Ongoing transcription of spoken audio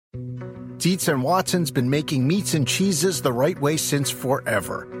Dietz and Watson's been making meats and cheeses the right way since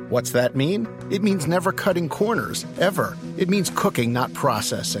forever. What's that mean? It means never cutting corners, ever. It means cooking, not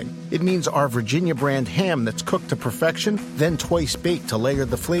processing. It means our Virginia brand ham that's cooked to perfection, then twice baked to layer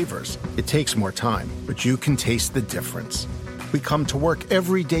the flavors. It takes more time, but you can taste the difference. We come to work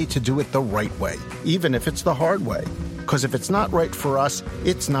every day to do it the right way, even if it's the hard way. Because if it's not right for us,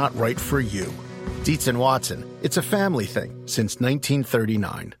 it's not right for you. Dietz and Watson, it's a family thing since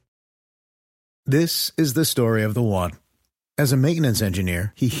 1939. This is the story of the one. As a maintenance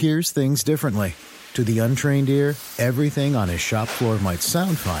engineer, he hears things differently. To the untrained ear, everything on his shop floor might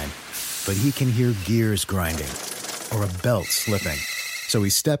sound fine, but he can hear gears grinding or a belt slipping. So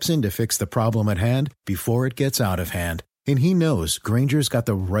he steps in to fix the problem at hand before it gets out of hand. And he knows Grainger's got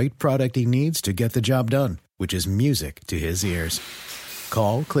the right product he needs to get the job done, which is music to his ears.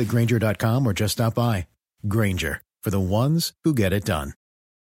 Call, click Grainger.com, or just stop by. Grainger, for the ones who get it done.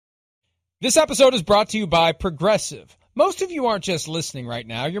 This episode is brought to you by Progressive. Most of you aren't just listening right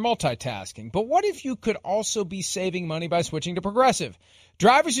now, you're multitasking. But what if you could also be saving money by switching to Progressive?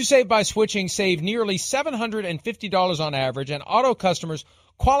 Drivers who save by switching save nearly $750 on average, and auto customers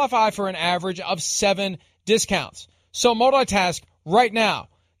qualify for an average of 7 discounts. So multitask right now.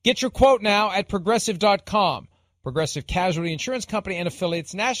 Get your quote now at Progressive.com. Progressive Casualty Insurance Company and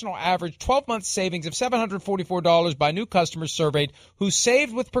affiliates, national average 12-month savings of $744 by new customers surveyed who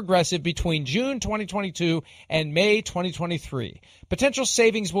saved with Progressive between June 2022 and May 2023. Potential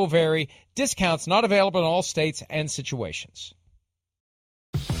savings will vary. Discounts not available in all states and situations.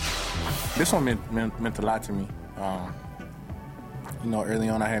 This one meant a lot to me. Early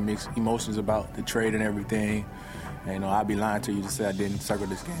on I had mixed emotions about the trade and everything. And, I'd be lying to you to say I didn't circle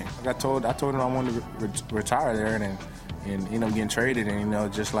this game. I told him I wanted to retire there and end up getting traded.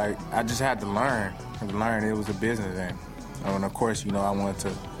 And, just like I just had to learn. It was a business. And of course, I wanted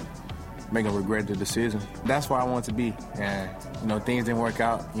to make him regret the decision. That's where I wanted to be. And, things didn't work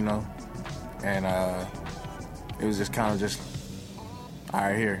out, and it was just kind of just, all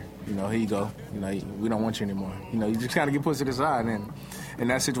right, here you go. We don't want you anymore. You just kind of get pushed to the side. And in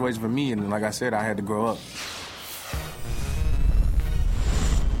that situation for me, and like I said, I had to grow up.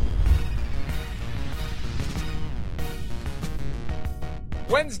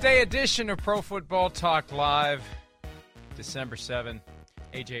 Wednesday edition of Pro Football Talk Live, December 7th.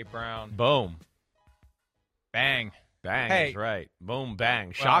 A.J. Brown. Boom. Bang. Bang, Hey. is right. Boom,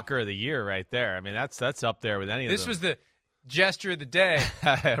 bang. Shocker of the year right there. I mean, that's up there with any of them. This was the gesture of the day.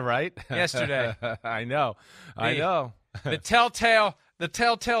 Right? Yesterday. I know. The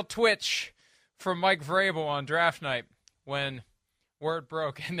telltale twitch from Mike Vrabel on draft night when word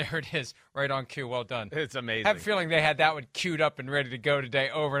broke, and there it is, right on cue. Well done. It's amazing. I have a feeling they had that one queued up and ready to go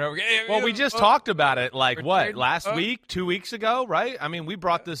today over and over again. Well, we just talked about it, Trade- last week, 2 weeks ago, right? I mean, we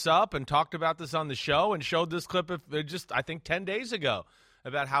brought this up and talked about this on the show and showed this clip just, I think, 10 days ago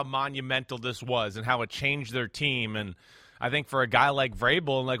about how monumental this was and how it changed their team. And I think for a guy like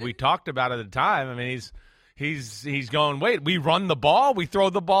Vrabel, and like we talked about at the time, I mean, he's going, wait, we run the ball, we throw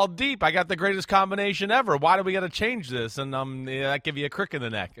the ball deep. I got the greatest combination ever. Why do we got to change this? And that give you a crick in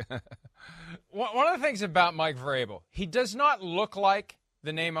the neck. One of the things about Mike Vrabel, he does not look like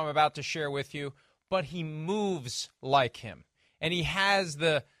the name I'm about to share with you, but he moves like him. And he has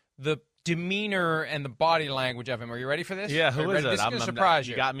the demeanor and the body language of him. Are you ready for this? Yeah, who is it? This is going to surprise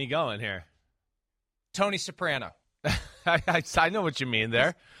you. You got me going here. Tony Soprano. I know what you mean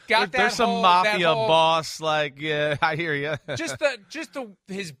there. that There's some whole- mafia that whole- boss, yeah, I hear you.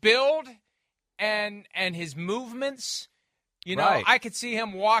 his build and his movements. Right. I could see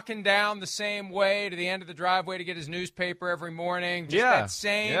him walking down the same way to the end of the driveway to get his newspaper every morning. Just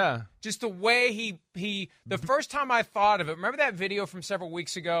the way he the first time I thought of it, remember that video from several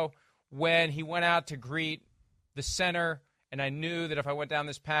weeks ago when he went out to greet the center, and I knew that if I went down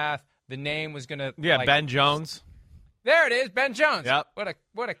this path, the name was going to Ben Jones. There it is, Ben Jones. Yep.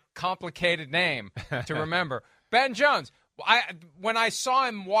 What a complicated name to remember. Ben Jones. When I saw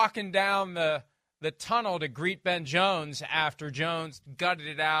him walking down the tunnel to greet Ben Jones after Jones gutted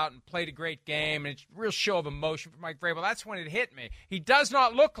it out and played a great game, and it's a real show of emotion for Mike Vrabel, that's when it hit me. He does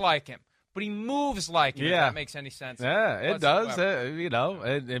not look like him, but he moves like him, if that makes any sense. Yeah, it does.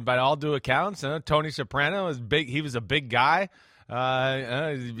 And by all due accounts, Tony Soprano is big. He was a big guy.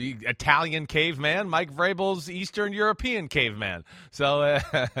 Italian caveman, Mike Vrabel's Eastern European caveman. So,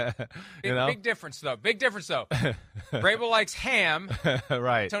 Big difference, though. Vrabel likes ham.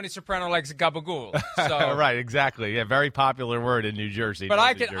 Right. Tony Soprano likes gabagool. So. Right, exactly. Yeah, very popular word in New Jersey. But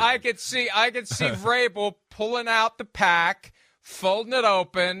I could see Vrabel pulling out the pack, folding it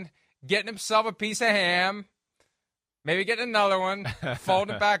open, getting himself a piece of ham, Maybe getting another one,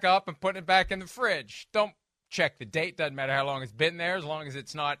 folding it back up and putting it back in the fridge. Don't check the date. Doesn't matter how long it's been there, as long as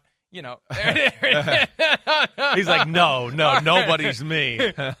it's not, He's like, no, nobody's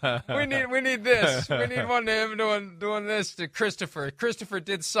me. we need this. We need one to him doing this to Christopher. Christopher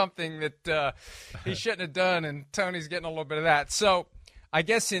did something that he shouldn't have done, and Tony's getting a little bit of that. So I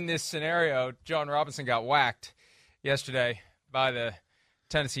guess in this scenario, John Robinson got whacked yesterday by the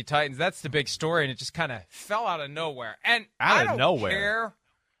Tennessee Titans. That's the big story, and it just kind of fell out of nowhere. And I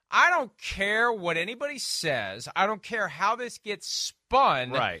don't care what anybody says. I don't care how this gets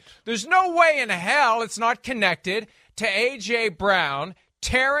spun. Right. There's no way in hell it's not connected to A.J. Brown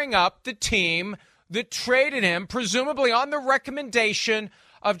tearing up the team that traded him, presumably on the recommendation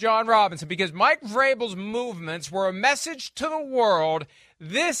of John Robinson, because Mike Vrabel's movements were a message to the world.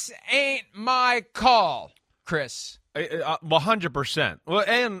 This ain't my call, Chris. 100%. Well,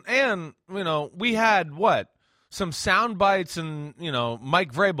 and we had some sound bites and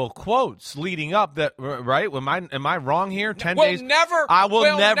Mike Vrabel quotes leading up. That right? Am I wrong here? 10 days. I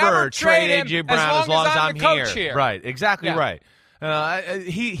will never trade AJ Brown as long as I'm here. Right. Exactly right.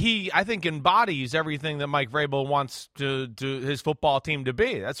 He I think embodies everything that Mike Vrabel wants to his football team to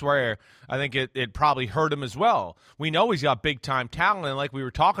be. That's where I think it probably hurt him as well. We know he's got big time talent, and like we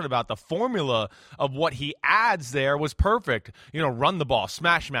were talking about, the formula of what he adds there was perfect. Run the ball,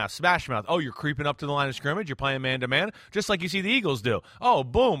 smash mouth. Oh, you're creeping up to the line of scrimmage. You're playing man to man, just like you see the Eagles do. Oh,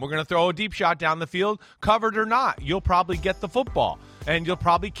 boom, we're going to throw a deep shot down the field, covered or not. You'll probably get the football, and you'll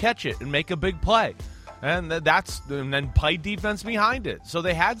probably catch it and make a big play. And then play defense behind it. So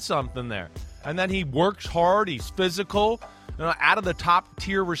they had something there. And then he works hard. He's physical. Out of the top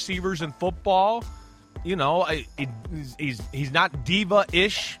tier receivers in football, he's not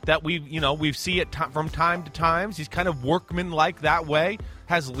diva-ish that we see it from time to time. He's kind of workman-like that way.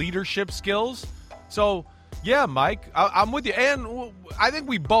 Has leadership skills. So yeah, Mike, I'm with you. And I think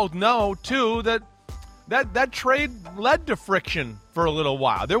we both know too that trade led to friction for a little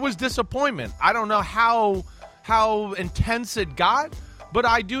while. There was disappointment. I don't know how intense it got, but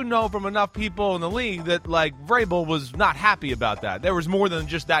I do know from enough people in the league that Vrabel was not happy about that. There was more than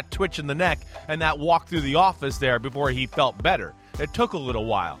just that twitch in the neck and that walk through the office there before he felt better. It took a little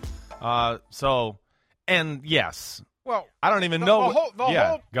while. Yes. Well, I don't even know. Go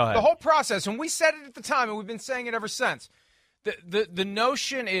ahead. The whole process, and we said it at the time, and we've been saying it ever since. The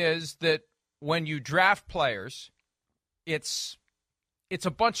notion is that when you draft players, it's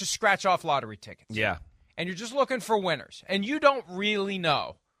a bunch of scratch-off lottery tickets. Yeah. And you're just looking for winners. And you don't really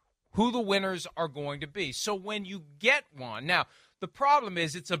know who the winners are going to be. So when you get one, now, the problem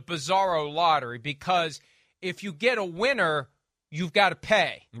is it's a bizarro lottery because if you get a winner, you've got to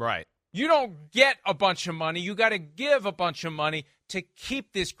pay. Right. You don't get a bunch of money. You got to give a bunch of money to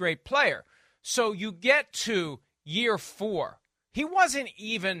keep this great player. So you get to year 4. He wasn't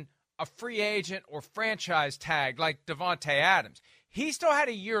even a free agent or franchise tag like Davante Adams. He still had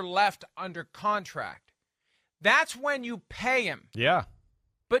a year left under contract. That's when you pay him. Yeah.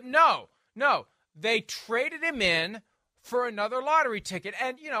 But no, they traded him in for another lottery ticket.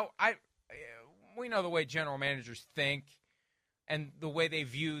 And, we know the way general managers think and the way they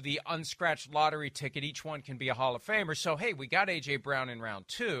view the unscratched lottery ticket. Each one can be a Hall of Famer. So, hey, we got A.J. Brown in round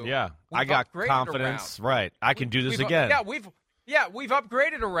 2. Yeah, I got confidence. Right. I can do this again. We've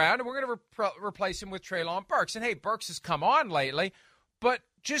upgraded around, and we're going to replace him with Treylon Burks. And, hey, Burks has come on lately, but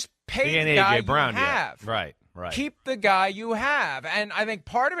just pay the guy you have. Right. Keep the guy you have. And I think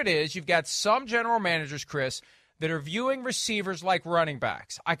part of it is you've got some general managers, Chris, that are viewing receivers like running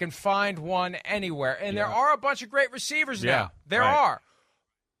backs. I can find one anywhere. And there are a bunch of great receivers now. There are.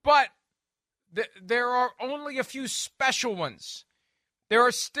 But there are only a few special ones. There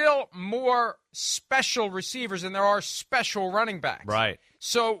are still more special receivers than there are special running backs. Right.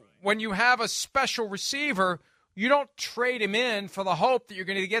 So when you have a special receiver, you don't trade him in for the hope that you're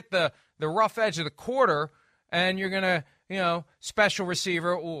going to get the rough edge of the quarter and you're going to, special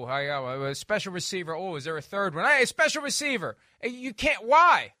receiver. Oh, I got a special receiver. Oh, is there a third one? Hey, special receiver. You can't.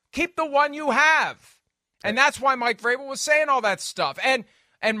 Why? Keep the one you have. And that's why Mike Vrabel was saying all that stuff. And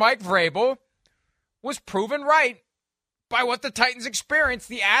Mike Vrabel was proven right by what the Titans experienced,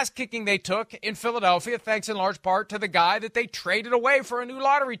 the ass-kicking they took in Philadelphia, thanks in large part to the guy that they traded away for a new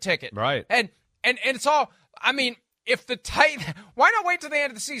lottery ticket. Right. And it's all, if the Titans, why not wait till the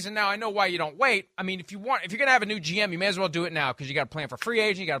end of the season? Now, I know why you don't wait. If you're going to have a new GM, you may as well do it now because you got to plan for free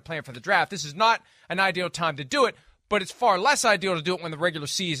agent, you got to plan for the draft. This is not an ideal time to do it, but it's far less ideal to do it when the regular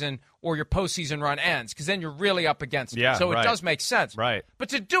season or your postseason run ends because then you're really up against it. So it does make sense. Right. But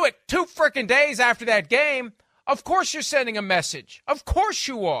to do it 2 frickin' days after that game, of course you're sending a message. Of course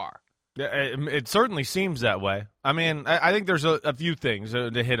you are. It certainly seems that way. I mean, I think there's a few things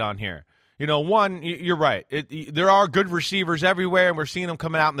to hit on here. One, you're right. There are good receivers everywhere, and we're seeing them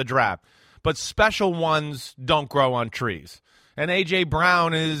coming out in the draft. But special ones don't grow on trees. And A.J.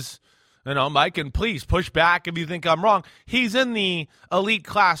 Brown is, Mike, and please push back if you think I'm wrong. He's in the elite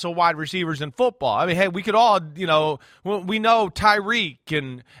class of wide receivers in football. I mean, hey, we could all, we know Tyreek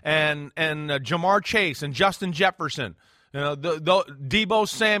and Jamar Chase and Justin Jefferson, Deebo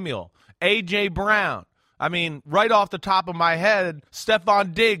Samuel, A.J. Brown. I mean, right off the top of my head,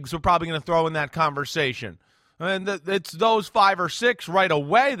 Stephon Diggs we're probably going to throw in that conversation. And it's those 5 or 6 right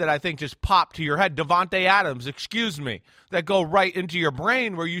away that I think just pop to your head. Devontae Adams, that go right into your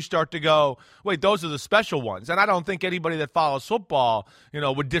brain where you start to go, wait, those are the special ones. And I don't think anybody that follows football,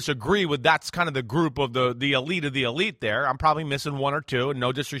 would disagree with that's kind of the group of the elite of the elite there. I'm probably missing 1 or 2, and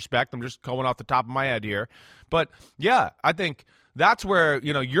no disrespect. I'm just going off the top of my head here. But, yeah, I think that's where,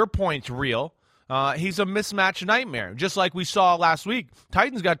 your point's real. He's a mismatch nightmare. Just like we saw last week,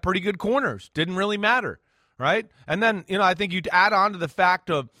 Titans got pretty good corners. Didn't really matter. Right? And then, I think you'd add on to the fact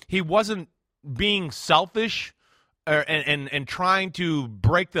of he wasn't being selfish and trying to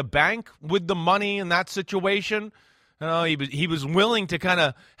break the bank with the money in that situation. He was willing to kind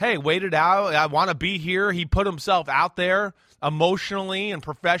of, hey, wait it out. I want to be here. He put himself out there emotionally and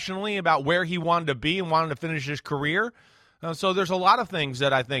professionally about where he wanted to be and wanted to finish his career. So there's a lot of things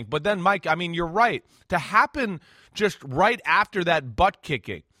that I think. But then, Mike, I mean, you're right. To happen just right after that butt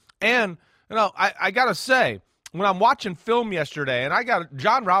kicking. And I got to say, when I'm watching film yesterday, and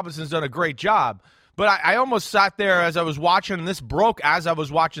John Robinson's done a great job, but I almost sat there as I was watching, and this broke as I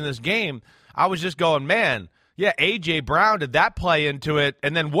was watching this game. I was just going, man, yeah, A.J. Brown, did that play into it?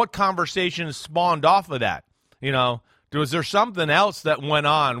 And then what conversation spawned off of that? Was there something else that went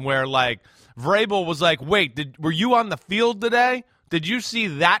on where, like, Vrabel was like, wait, were you on the field today? Did you see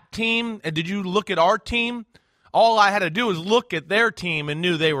that team? And did you look at our team? All I had to do was look at their team and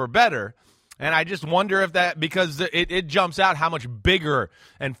knew they were better. And I just wonder if that, because it jumps out how much bigger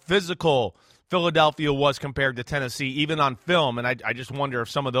and physical Philadelphia was compared to Tennessee, even on film. And I just wonder if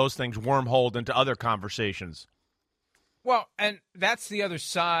some of those things wormholed into other conversations. Well, and that's the other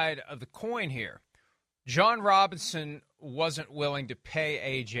side of the coin here. John Robinson wasn't willing to pay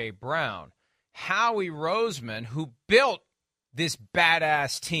A.J. Brown. Howie Roseman, who built this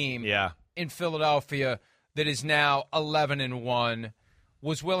badass team in Philadelphia that is now 11-1,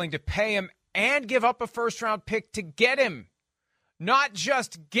 was willing to pay him and give up a first-round pick to get him. Not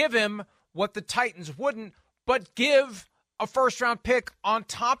just give him what the Titans wouldn't, but give a first-round pick on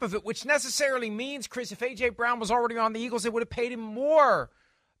top of it, which necessarily means, Chris, if A.J. Brown was already on the Eagles, they would have paid him more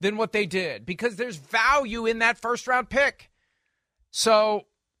than what they did because there's value in that first-round pick. So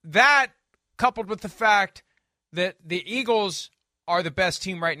that, coupled with the fact that the Eagles are the best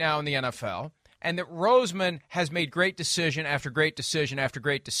team right now in the NFL, and that Roseman has made great decision after great decision after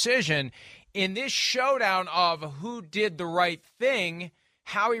great decision, in this showdown of who did the right thing,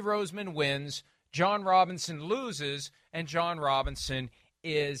 Howie Roseman wins, John Robinson loses, and John Robinson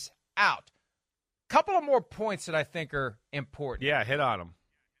is out. Couple of more points that I think are important. Yeah, hit on them.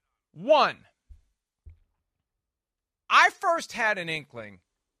 1, I first had an inkling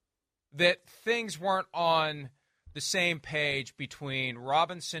that things weren't on the same page between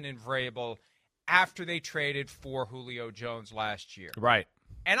Robinson and Vrabel after they traded for Julio Jones last year. Right.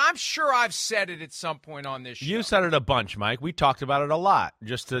 And I'm sure I've said it at some point on this show. You said it a bunch, Mike. We talked about it a lot.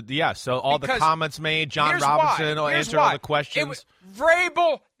 So all the comments made, John Robinson answered all the questions.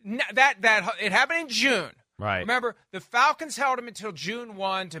 Vrabel, it happened in June. Right. Remember, the Falcons held him until June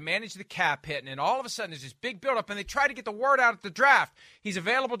 1 to manage the cap hit, and then all of a sudden there's this big buildup, and they tried to get the word out at the draft. He's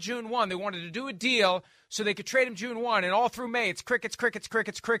available June 1. They wanted to do a deal so they could trade him June 1, and all through May it's crickets,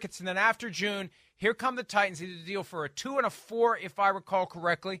 and then after June, here come the Titans. They did a deal for a 2 and a 4, if I recall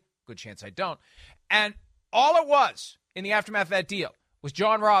correctly. Good chance I don't. And all it was in the aftermath of that deal was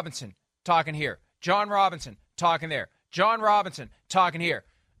John Robinson talking here, John Robinson talking there, John Robinson talking here.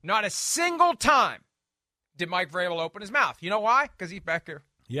 Not a single time did Mike Vrabel open his mouth. You know why? Because he's back there.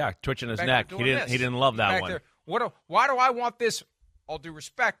 Yeah, twitching his neck. He didn't love that one. Why do I want this, all due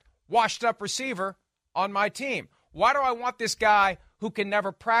respect, washed-up receiver on my team? Why do I want this guy who can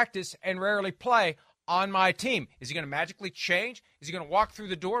never practice and rarely play on my team? Is he going to magically change? Is he going to walk through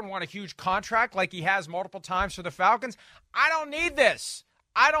the door and want a huge contract like he has multiple times for the Falcons? I don't need this.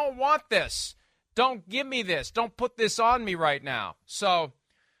 I don't want this. Don't give me this. Don't put this on me right now. So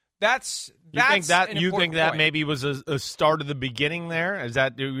you think that maybe was a start of the beginning there? Is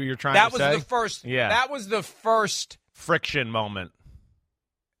that what you're trying to say? That was the first. Yeah. That was the first friction moment.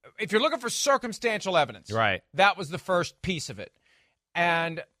 If you're looking for circumstantial evidence, right, that was the first piece of it.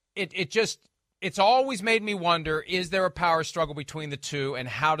 And it's always made me wonder, is there a power struggle between the two, and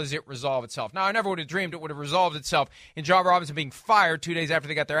how does it resolve itself? Now, I never would have dreamed it would have resolved itself in John Robinson being fired 2 days after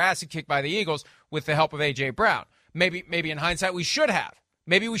they got their ass kicked by the Eagles with the help of A.J. Brown. Maybe in hindsight we should have.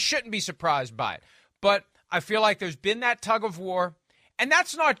 Maybe we shouldn't be surprised by it. But I feel like there's been that tug of war, and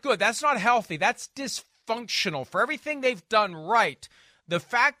that's not good. That's not healthy. That's dysfunctional. For everything they've done right, the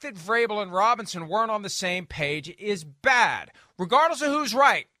fact that Vrabel and Robinson weren't on the same page is bad, regardless of who's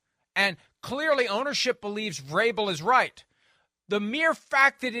right. And clearly ownership believes Vrabel is right. The mere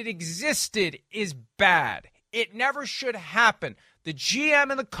fact that it existed is bad. It never should happen. The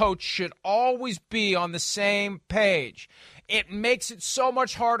GM and the coach should always be on the same page. It makes it so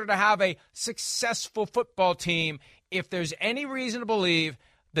much harder to have a successful football team if there's any reason to believe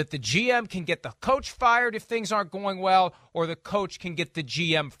that the GM can get the coach fired if things aren't going well, or the coach can get the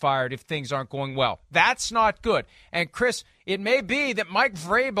GM fired if things aren't going well. That's not good. And, Chris, it may be that Mike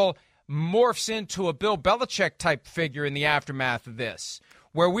Vrabel morphs into a Bill Belichick-type figure in the aftermath of this,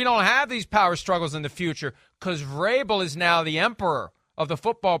 where we don't have these power struggles in the future because Vrabel is now the emperor of the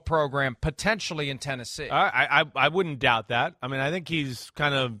football program, potentially in Tennessee. I wouldn't doubt that. I mean, I think he's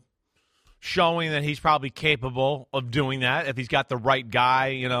kind of showing that he's probably capable of doing that if he's got the right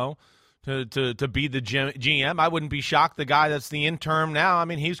guy, to be the GM. I wouldn't be shocked the guy that's the interim now. I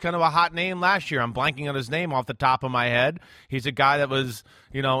mean, he's kind of a hot name last year. I'm blanking on his name off the top of my head. He's a guy that was,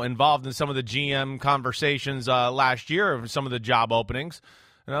 involved in some of the GM conversations last year of some of the job openings.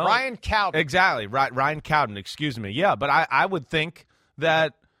 Ryan Cowden. Exactly. Ryan Cowden, excuse me. Yeah, but I would think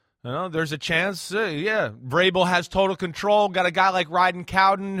that there's a chance, Vrabel has total control. Got a guy like Ryan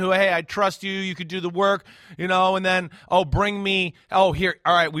Cowden who, hey, I trust you. You could do the work, and then, here.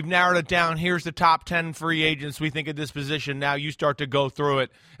 All right, we've narrowed it down. Here's the top 10 free agents we think at this position. Now you start to go through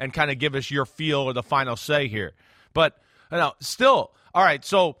it and kind of give us your feel or the final say here. But, still, all right,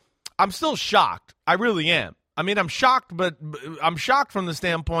 so I'm still shocked. I really am. I mean, I'm shocked, but I'm shocked from the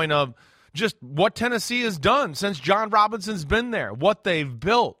standpoint of just what Tennessee has done since John Robinson's been there, what they've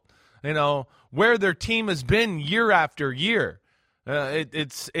built. Where their team has been year after year.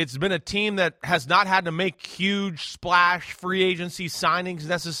 It's been a team that has not had to make huge splash free agency signings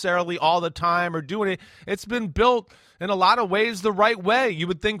necessarily all the time or doing it. It's been built in a lot of ways the right way. You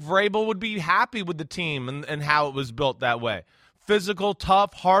would think Vrabel would be happy with the team and how it was built that way. Physical,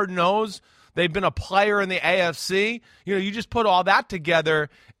 tough, hard-nosed. They've been a player in the AFC. You just put all that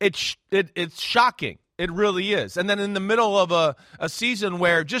together, it's shocking. It really is. And then in the middle of a season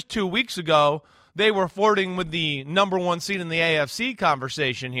where just 2 weeks ago they were flirting with the number one seed in the AFC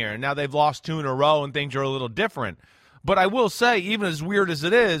conversation here. And now they've lost 2 in a row and things are a little different. But I will say, even as weird as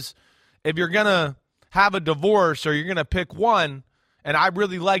it is, if you're going to have a divorce or you're going to pick one, and I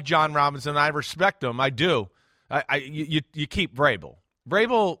really like John Robinson, I respect him, I do, you keep Vrabel.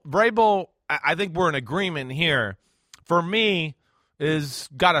 Vrabel, I think we're in agreement here. For me, is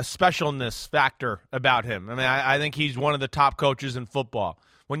got a specialness factor about him. I mean, I think he's one of the top coaches in football.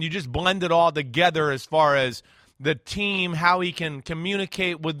 When you just blend it all together as far as the team, how he can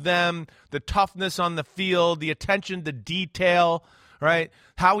communicate with them, the toughness on the field, the attention to detail, right?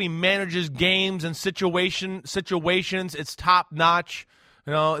 How he manages games and situations, it's top-notch.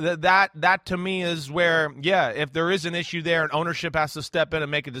 That to me is where, if there is an issue there and ownership has to step in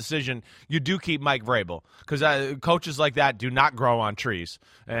and make a decision, you do keep Mike Vrabel because coaches like that do not grow on trees,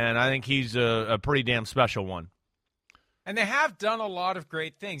 and I think he's a pretty damn special one. And they have done a lot of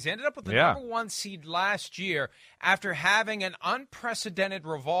great things. They ended up with the number one seed last year after having an unprecedented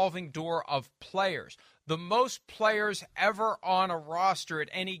revolving door of players. The most players ever on a roster at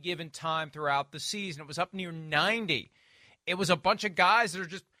any given time throughout the season. It was up near 90. It was a bunch of guys that are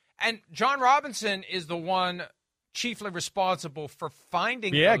just – and John Robinson is the one chiefly responsible for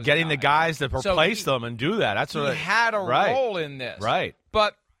finding those getting guys. The guys that replace them and do that. That's what he had a role in this. Right.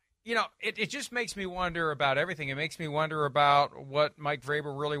 But, it just makes me wonder about everything. It makes me wonder about what Mike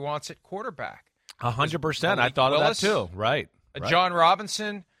Vrabel really wants at quarterback. 100%. I thought Willis, of that too. Right. John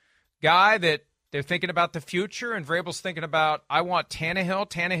Robinson guy that they're thinking about the future, and Vrabel's thinking about, I want Tannehill.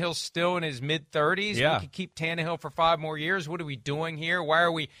 Tannehill's still in his mid-30s. Yeah. We could keep Tannehill for 5 more years. What are we doing here? Why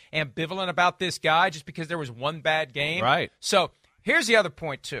are we ambivalent about this guy just because there was one bad game? Right. So here's the other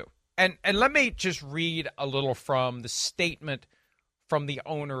point, too. And let me just read a little from the statement from the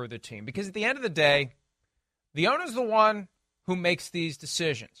owner of the team. Because at the end of the day, the owner's the one who makes these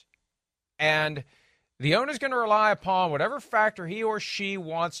decisions. And the owner's going to rely upon whatever factor he or she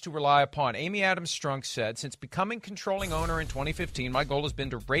wants to rely upon. Amy Adams Strunk said, since becoming controlling owner in 2015, my goal has been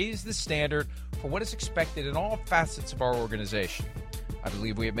to raise the standard for what is expected in all facets of our organization. I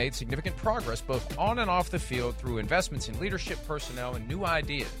believe we have made significant progress both on and off the field through investments in leadership, personnel, and new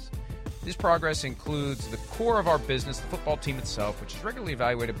ideas. This progress includes the core of our business, the football team itself, which is regularly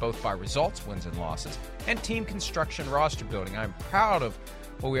evaluated both by results, wins and losses, and team construction, roster building. I'm proud of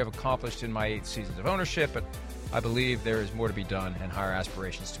what we have accomplished in my 8 seasons of ownership, but I believe there is more to be done and higher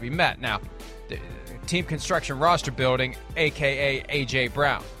aspirations to be met. Now, team construction, roster building, a.k.a. A.J.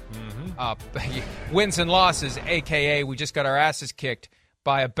 Brown. Wins and losses, a.k.a. we just got our asses kicked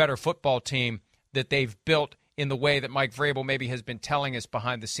by a better football team that they've built in the way that Mike Vrabel maybe has been telling us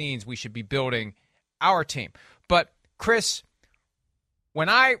behind the scenes we should be building our team. But, Chris, when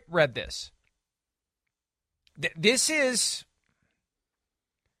I read this, this is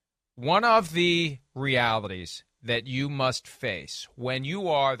one of the realities that you must face when you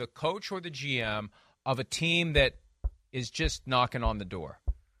are the coach or the GM of a team that is just knocking on the door.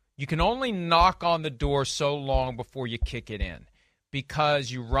 You can only knock on the door so long before you kick it in, because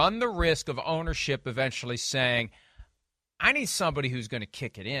you run the risk of ownership eventually saying, I need somebody who's going to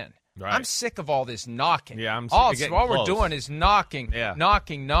kick it in. Right. I'm sick of all this knocking. Yeah, I'm all close. We're doing is knocking.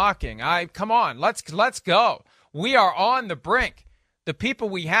 Come on, let's go. We are on the brink. The people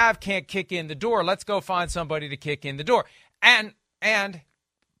we have can't kick in the door. Let's go find somebody to kick in the door. And I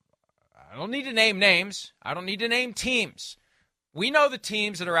don't need to name names. I don't need to name teams. We know the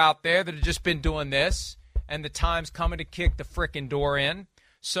teams that are out there that have just been doing this, and the time's coming to kick the frickin' door in.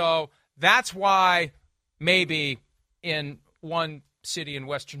 So that's why maybe in one city in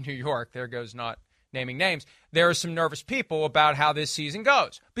Western New York, there goes not naming names, there are some nervous people about how this season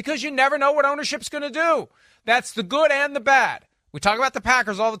goes, because you never know what ownership's going to do. That's the good and the bad. We talk about the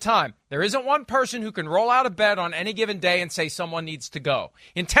Packers all the time. There isn't one person who can roll out of bed on any given day and say someone needs to go.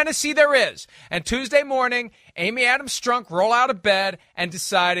 In Tennessee, there is. And Tuesday morning, Amy Adams Strunk rolled out of bed and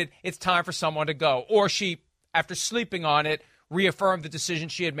decided it's time for someone to go. Or she, after sleeping on it, reaffirmed the decision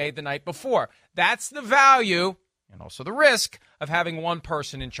she had made the night before. That's the value and also the risk of having one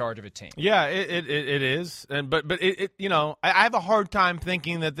person in charge of a team. Yeah, it is. But you know, I have a hard time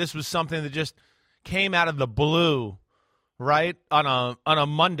thinking that this was something that just came out of the blue, right, on a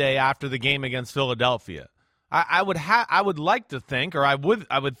Monday after the game against Philadelphia. I would like to think, or I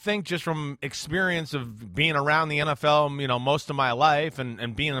would think, just from experience of being around the NFL, you know, most of my life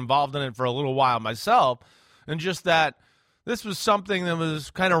and being involved in it for a little while myself, and just that this was something that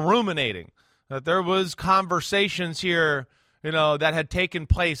was kind of ruminating, that there was conversations here, you know, that had taken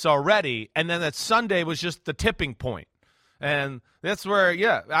place already, and then that Sunday was just the tipping point. And that's where,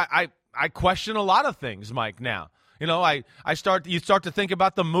 yeah, I question a lot of things, Mike, now. You know, you start to think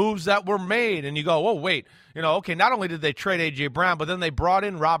about the moves that were made, and you go, oh, wait, you know, okay, not only did they trade A.J. Brown, but then they brought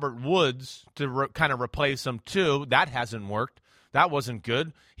in Robert Woods to kind of replace him too. That hasn't worked. That wasn't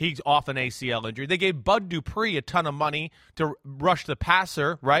good. He's off an ACL injury. They gave Bud Dupree a ton of money to rush the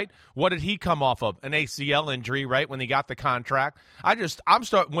passer, right? What did he come off of? An ACL injury, right, when he got the contract.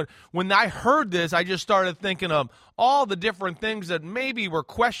 When I heard this, I just started thinking of all the different things that maybe were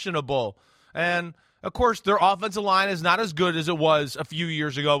questionable. And of course, their offensive line is not as good as it was a few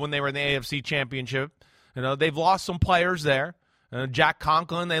years ago when they were in the AFC Championship. You know, they've lost some players there. Jack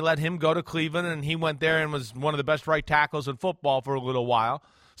Conklin, they let him go to Cleveland, and he went there and was one of the best right tackles in football for a little while.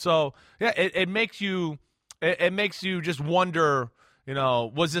 So, yeah, it makes you just wonder, you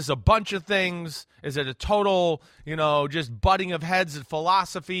know, was this a bunch of things? Is it a total, you know, just butting of heads and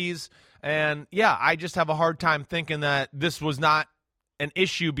philosophies? And, yeah, I just have a hard time thinking that this was not an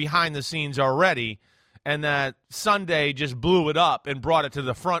issue behind the scenes already, and that Sunday just blew it up and brought it to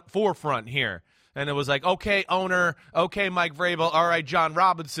the forefront here. And it was like, okay, owner, okay, Mike Vrabel, all right, John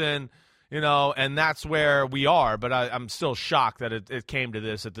Robinson, you know, and that's where we are. But I'm still shocked that it came to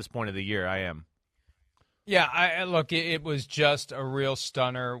this at this point of the year. I am. Yeah, look, it was just a real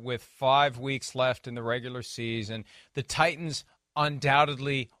stunner with 5 weeks left in the regular season. The Titans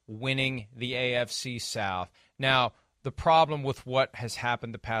undoubtedly winning the AFC South. Now, the problem with what has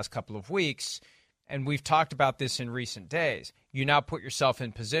happened the past couple of weeks, and we've talked about this in recent days, you now put yourself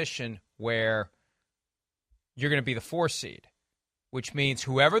in position where you're going to be the 4 seed, which means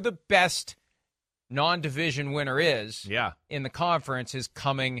whoever the best non-division winner is in the conference is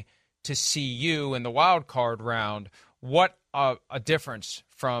coming to see you in the wild card round. What a difference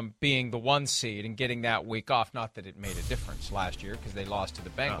from being the 1 seed and getting that week off. Not that it made a difference last year because they lost to the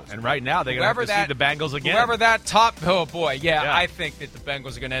Bengals. And right now they're going to have to see the Bengals again. Whoever that top – oh, boy, yeah, I think that the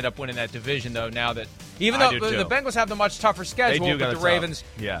Bengals are going to end up winning that division, though, now that – even though the Bengals have the much tougher schedule, but the Ravens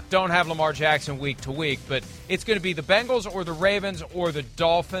don't have Lamar Jackson week to week. But it's going to be the Bengals or the Ravens or the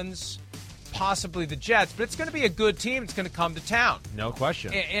Dolphins, possibly the Jets. But it's going to be a good team. It's going to come to town. No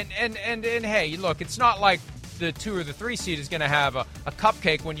question. And hey, look, it's not like the 2 or the 3 seed is going to have a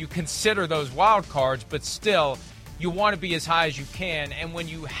cupcake when you consider those wild cards, but still, you want to be as high as you can. And when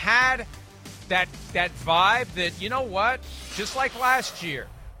you had that vibe that, you know what, just like last year,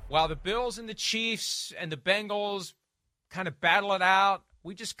 while the Bills and the Chiefs and the Bengals kind of battle it out,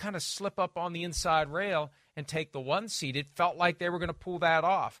 we just kind of slip up on the inside rail and take the 1 seed. It felt like they were going to pull that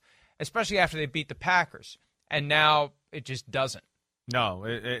off, especially after they beat the Packers. And now it just doesn't. No,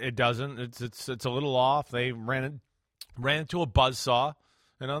 it doesn't. It's a little off. They ran into a buzzsaw,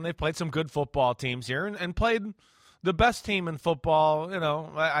 and they played some good football teams here and played the best team in football.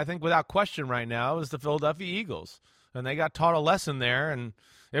 I think without question right now is the Philadelphia Eagles, and they got taught a lesson there, and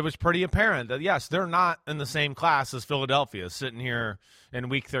it was pretty apparent that yes, they're not in the same class as Philadelphia sitting here in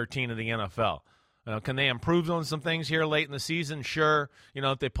Week 13 of the NFL. Can they improve on some things here late in the season? Sure.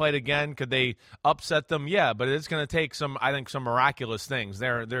 If they played again, could they upset them? Yeah, but it's going to take some miraculous things.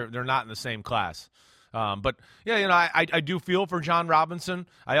 They're not in the same class. But yeah, I do feel for John Robinson.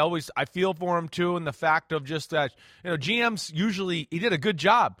 I feel for him too, in the fact of just that GMs usually he did a good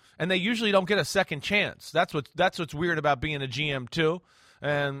job, and they usually don't get a second chance. That's what's weird about being a GM too.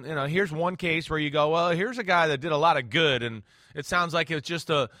 And, here's one case where you go, well, here's a guy that did a lot of good, and it sounds like it's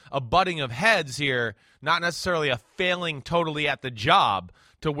just a butting of heads here, not necessarily a failing totally at the job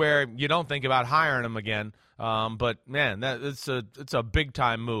to where you don't think about hiring him again. But, man, it's a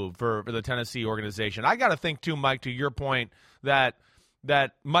big-time move for the Tennessee organization. I got to think, too, Mike, to your point, that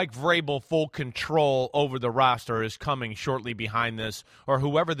Mike Vrabel full control over the roster is coming shortly behind this, or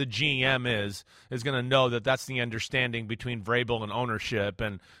whoever the GM is going to know that that's the understanding between Vrabel and ownership,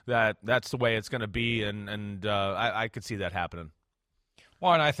 and that's the way it's going to be, and I could see that happening.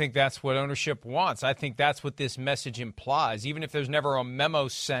 Well, and I think that's what ownership wants. I think that's what this message implies. Even if there's never a memo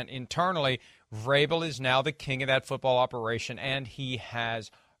sent internally, Vrabel is now the king of that football operation, and he has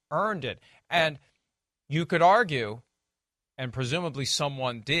earned it. And you could argue, and presumably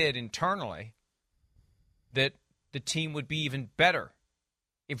someone did internally, that the team would be even better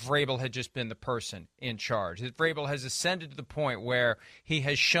if Vrabel had just been the person in charge. That Vrabel has ascended to the point where he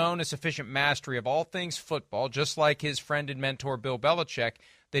has shown a sufficient mastery of all things football, just like his friend and mentor Bill Belichick,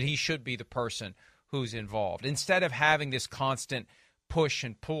 that he should be the person who's involved. Instead of having this constant push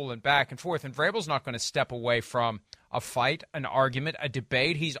and pull and back and forth, and Vrabel's not going to step away from a fight, an argument, a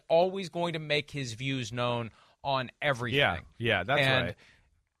debate. He's always going to make his views known on everything. Yeah, that's right.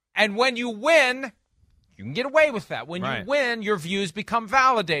 And when you win, you can get away with that. When you win, your views become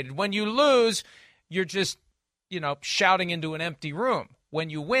validated. When you lose, you're just, shouting into an empty room. When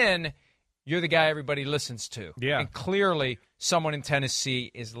you win, you're the guy everybody listens to. Yeah. And clearly, someone in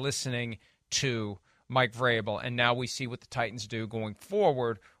Tennessee is listening to Mike Vrabel, and now we see what the Titans do going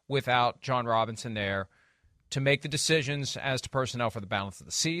forward without John Robinson there to make the decisions as to personnel for the balance of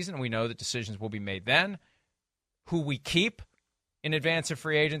the season. We know that decisions will be made then. Who we keep in advance of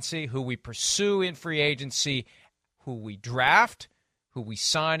free agency, who we pursue in free agency, who we draft, who we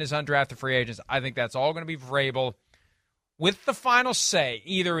sign as undrafted free agents. I think that's all going to be Vrabel with the final say,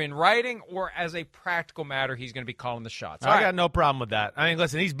 either in writing or as a practical matter. He's going to be calling the shots. I got no problem with that. I mean,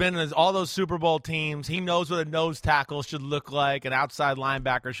 listen, he's been in all those Super Bowl teams. He knows what a nose tackle should look like, an outside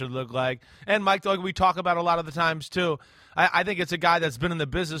linebacker should look like. And Mike, like we talk about a lot of the times too, I think it's a guy that's been in the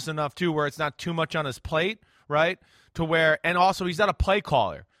business enough too where it's not too much on his plate, right? To where, and also he's not a play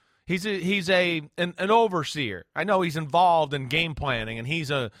caller. He's an overseer. I know he's involved in game planning, and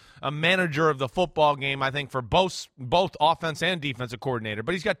he's a manager of the football game, I think, for both offense and defensive coordinator.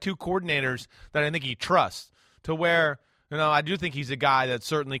 But he's got two coordinators that I think he trusts to where, I do think he's a guy that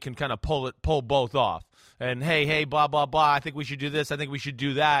certainly can kind of pull both off. And, hey, blah, blah, blah, I think we should do this. I think we should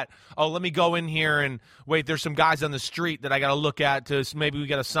do that. Oh, let me go in here and wait, there's some guys on the street that I got to look at to maybe we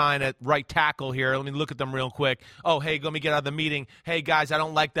got to sign at right tackle here. Let me look at them real quick. Oh, hey, let me get out of the meeting. Hey, guys, I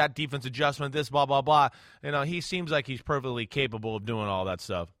don't like that defense adjustment, this, blah, blah, blah. He seems like he's perfectly capable of doing all that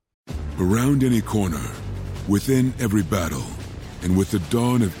stuff. Around any corner, within every battle, and with the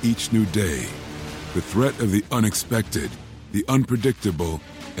dawn of each new day, the threat of the unexpected, the unpredictable,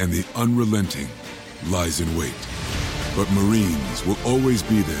 and the unrelenting lies in wait. But Marines will always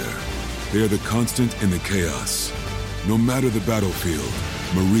be there. They are the constant in the chaos. No matter the battlefield,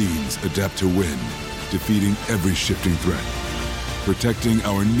 Marines adapt to win, defeating every shifting threat, protecting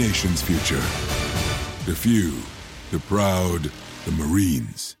our nation's future. The few, the proud, the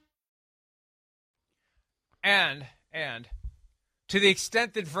Marines. And to the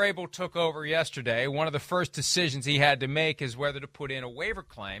extent that Vrabel took over yesterday, one of the first decisions he had to make is whether to put in a waiver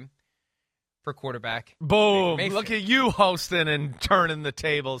claim for quarterback. Boom. Look at you hosting and turning the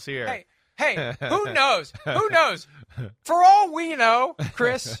tables here. Hey, who knows? Who knows? For all we know,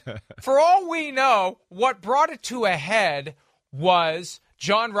 Chris, for all we know, what brought it to a head was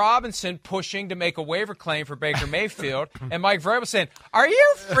John Robinson pushing to make a waiver claim for Baker Mayfield, and Mike Vrabel saying, "Are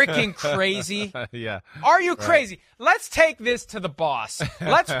you freaking crazy? Yeah. Are you crazy? Let's take this to the boss.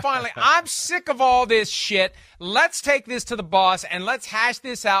 Let's finally, I'm sick of all this shit. Let's take this to the boss, and let's hash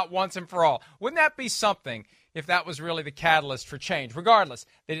this out once and for all." Wouldn't that be something if that was really the catalyst for change? Regardless,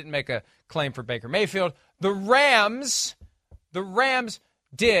 they didn't make a claim for Baker Mayfield. The Rams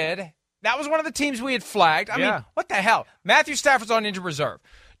did. That was one of the teams we had flagged. I mean, what the hell? Matthew Stafford's on injured reserve.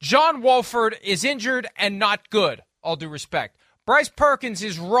 John Wolford is injured and not good, all due respect. Bryce Perkins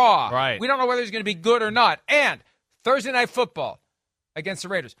is raw. Right. We don't know whether he's going to be good or not. And Thursday Night Football against the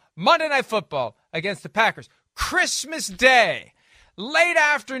Raiders. Monday Night Football against the Packers. Christmas Day, late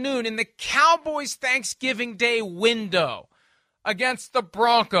afternoon in the Cowboys Thanksgiving Day window against the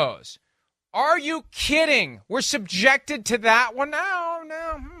Broncos. Are you kidding? We're subjected to that one now.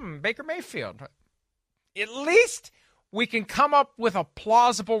 Baker Mayfield. At least we can come up with a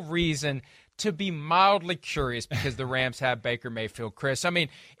plausible reason to be mildly curious because the Rams have Baker Mayfield, Chris. I mean,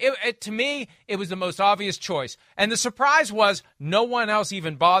 to me, it was the most obvious choice. And the surprise was no one else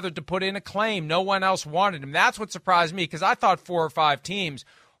even bothered to put in a claim. No one else wanted him. That's what surprised me because I thought 4 or 5 teams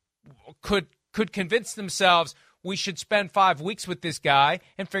could convince themselves we should spend 5 weeks with this guy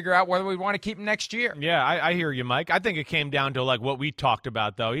and figure out whether we want to keep him next year. Yeah, I hear you, Mike. I think it came down to like what we talked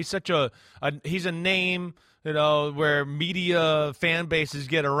about, though. He's such he's a name, where media fan bases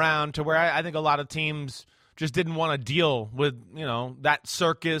get around to where I think a lot of teams just didn't want to deal with, that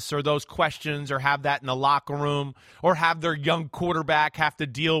circus or those questions or have that in the locker room or have their young quarterback have to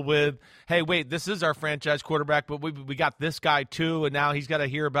deal with, hey, wait, this is our franchise quarterback, but we got this guy too, and now he's got to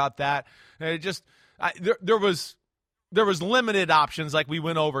hear about that. And it just there was limited options like we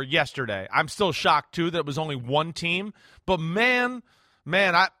went over yesterday. I'm still shocked, too, that it was only one team. But, man,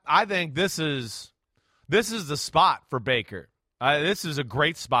 I think this is the spot for Baker. This is a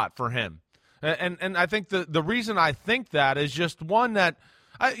great spot for him. And I think the reason I think that is just one that,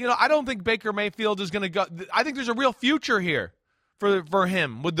 I don't think Baker Mayfield is going to go. I think there's a real future here for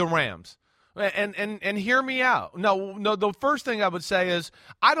him with the Rams. And hear me out. No, the first thing I would say is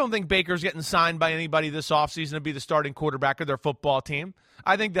I don't think Baker's getting signed by anybody this offseason to be the starting quarterback of their football team.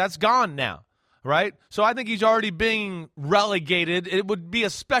 I think that's gone now, right? So I think he's already being relegated. It would be a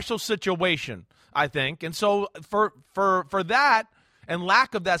special situation, I think. And so for that and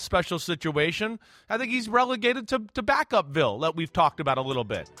lack of that special situation, I think he's relegated to Backupville that we've talked about a little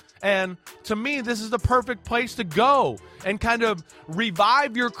bit. And to me, this is the perfect place to go and kind of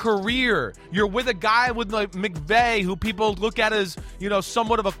revive your career. You're with a guy with like McVay, who people look at as,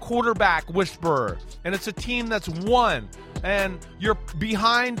 somewhat of a quarterback whisperer. And it's a team that's won. And you're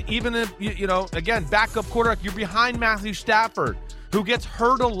behind, even if, again, backup quarterback, you're behind Matthew Stafford, who gets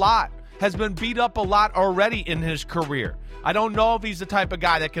hurt a lot, has been beat up a lot already in his career. I don't know if he's the type of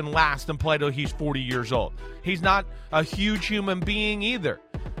guy that can last and play till he's 40 years old. He's not a huge human being either.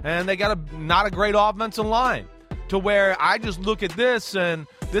 And they got not a great offensive line to where I just look at this and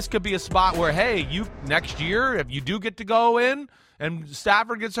this could be a spot where, hey, next year, if you do get to go in and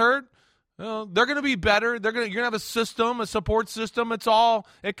Stafford gets hurt, they're going to be better. You're going to have a system, a support system. It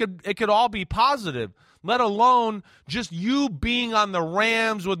could all be positive, let alone just you being on the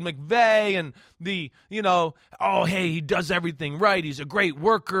Rams with McVay and hey, he does everything right. He's a great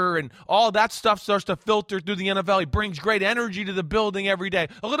worker, and all that stuff starts to filter through the NFL. He brings great energy to the building every day.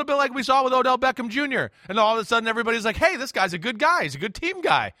 A little bit like we saw with Odell Beckham Jr. And all of a sudden everybody's like, hey, this guy's a good guy. He's a good team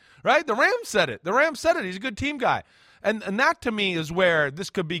guy, right? The Rams said it. He's a good team guy. And that, to me, is where this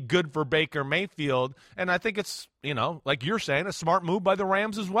could be good for Baker Mayfield. And I think it's, like you're saying, a smart move by the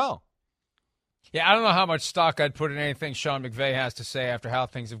Rams as well. Yeah, I don't know how much stock I'd put in anything Sean McVay has to say after how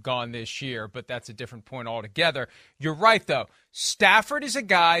things have gone this year, but that's a different point altogether. You're right, though. Stafford is a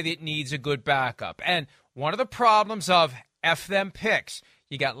guy that needs a good backup. And one of the problems of F them picks,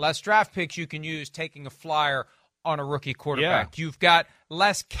 you got less draft picks you can use taking a flyer on a rookie quarterback. Yeah. You've got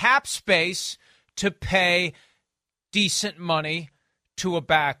less cap space to pay decent money to a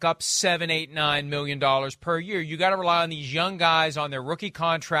backup, $7, $8, $9 million per year. You got to rely on these young guys on their rookie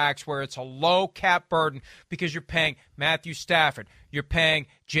contracts where it's a low cap burden because you're paying Matthew Stafford, you're paying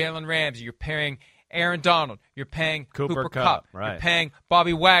Jalen Ramsey, you're paying Aaron Donald, you're paying Cooper Kupp, right. You're paying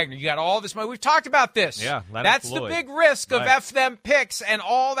Bobby Wagner. You got all this money. We've talked about this. Yeah, that's the big risk of F them picks and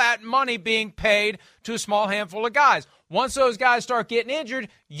all that money being paid to a small handful of guys. Once those guys start getting injured,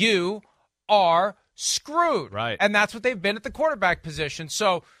 you are screwed. Right. And that's what they've been at the quarterback position.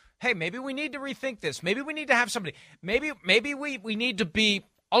 So, hey, maybe we need to rethink this. Maybe we need to have somebody. Maybe we need to be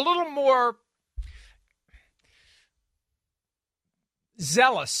a little more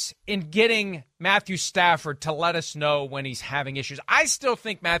zealous in getting Matthew Stafford to let us know when he's having issues. I still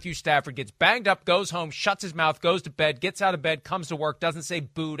think Matthew Stafford gets banged up, goes home, shuts his mouth, goes to bed, gets out of bed, comes to work, doesn't say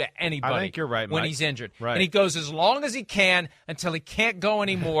boo to anybody. I think you're right, when Mike. he's injured. Right. And he goes as long as he can until he can't go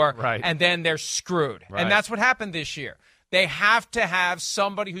anymore, Right. and then they're screwed. Right. And that's what happened this year. They have to have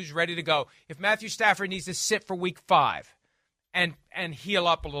somebody who's ready to go. If Matthew Stafford needs to sit for week 5 and heal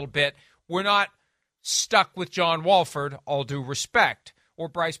up a little bit, we're not stuck with John Walford, all due respect, or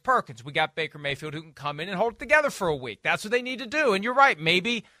Bryce Perkins. We got Baker Mayfield who can come in and hold it together for a week. That's what they need to do. And you're right.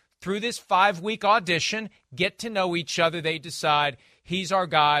 Maybe through this 5-week audition, get to know each other. They decide he's our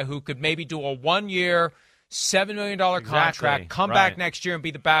guy who could maybe do a 1-year, $7 million contract, come back next year and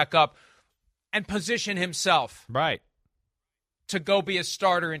be the backup and position himself to go be a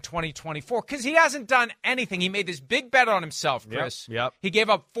starter in 2024 because he hasn't done anything. He made this big bet on himself, Chris. Yep. He gave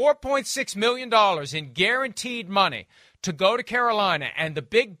up $4.6 million in guaranteed money to go to Carolina, and the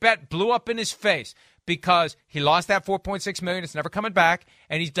big bet blew up in his face because he lost that $4.6 million. It's never coming back,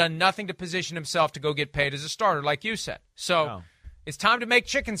 and he's done nothing to position himself to go get paid as a starter, like you said. So it's time to make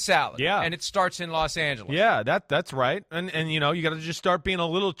chicken salad, and it starts in Los Angeles. Yeah, that's right. And you know, you got to just start being a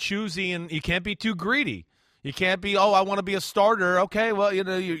little choosy, and you can't be too greedy. You can't be, I want to be a starter. Okay, well, you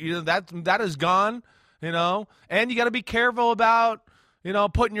know that is gone, you know. And you got to be careful about, you know,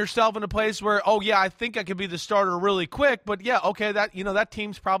 putting yourself in a place where, I think I could be the starter really quick, but that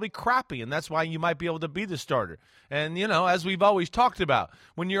team's probably crappy, and that's why you might be able to be the starter. And, you know, as we've always talked about,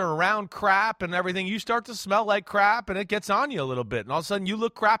 when you're around crap and everything, you start to smell like crap, and it gets on you a little bit, and all of a sudden you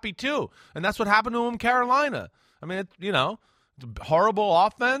look crappy too. And that's what happened to him in Carolina. I mean, horrible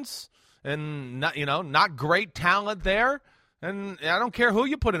offense and not great talent there. And I don't care who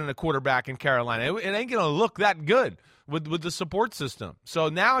you put in a quarterback in Carolina. It ain't going to look that good with the support system. So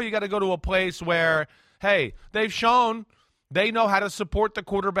now you got to go to a place where, hey, they've shown they know how to support the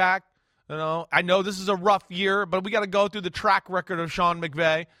quarterback. You know, I know this is a rough year, but we got to go through the track record of Sean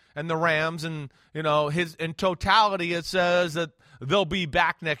McVay and the Rams, and in totality, it says that they'll be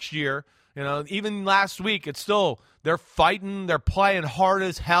back next year. You know, even last week, it's still they're fighting, they're playing hard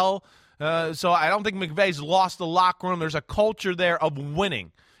as hell. So I don't think McVay's lost the locker room. There's a culture there of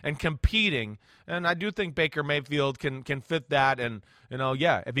winning and competing, and I do think Baker Mayfield can fit that. And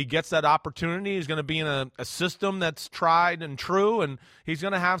if he gets that opportunity, he's going to be in a system that's tried and true, and he's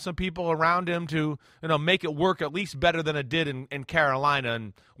going to have some people around him to make it work at least better than it did in Carolina.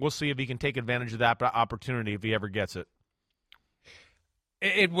 And we'll see if he can take advantage of that opportunity if he ever gets it.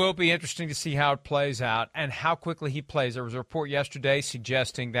 It will be interesting to see how it plays out and how quickly he plays. There was a report yesterday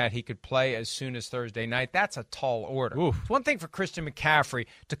suggesting that he could play as soon as Thursday night. That's a tall order. Oof. It's one thing for Christian McCaffrey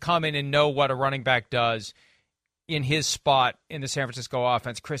to come in and know what a running back does in his spot in the San Francisco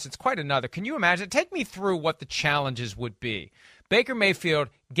offense. Chris, it's quite another. Can you imagine? Take me through what the challenges would be. Baker Mayfield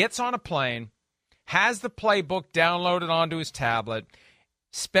gets on a plane, has the playbook downloaded onto his tablet,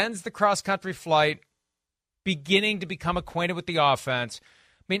 spends the cross-country flight beginning to become acquainted with the offense.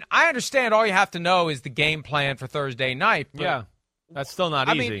 I mean, I understand all you have to know is the game plan for Thursday night. But, yeah, that's still not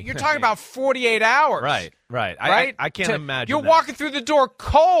easy. I mean, you're talking about 48 hours. Right. I can't imagine You're that. walking through the door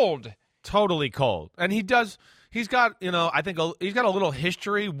cold. Totally cold. And he's got, I think he's got a little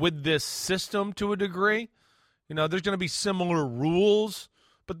history with this system to a degree. There's going to be similar rules,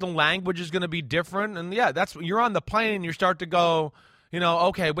 but the language is going to be different. And yeah, you're on the plane and you start to go,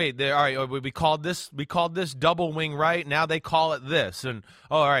 okay, wait, all right, we called this double wing right, now they call it this. And,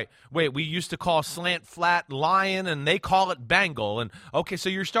 all right, wait, we used to call slant flat lion, and they call it Bengal. And, okay, so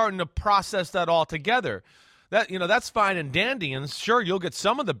you're starting to process that all together. That's fine and dandy, and sure, you'll get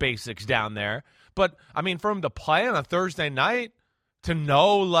some of the basics down there. But, I mean, for him to play on a Thursday night, to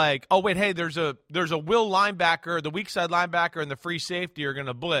know, like, oh, wait, hey, there's a will linebacker, the weak side linebacker, and the free safety are going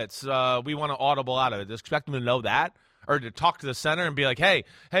to blitz. We want to audible out of it. Just expect him to know that. Or to talk to the center and be like, hey,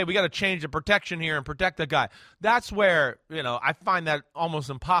 we got to change the protection here and protect the guy. That's where, I find that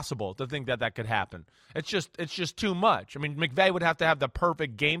almost impossible to think that could happen. It's just too much. I mean, McVay would have to have the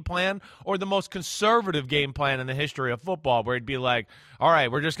perfect game plan or the most conservative game plan in the history of football, where he'd be like, all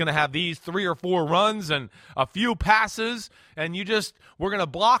right, we're just going to have these 3 or 4 runs and a few passes, and we're going to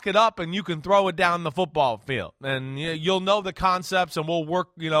block it up and you can throw it down the football field. And you'll know the concepts, and we'll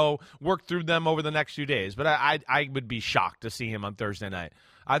work through them over the next few days. But I would be shocked to see him on Thursday night.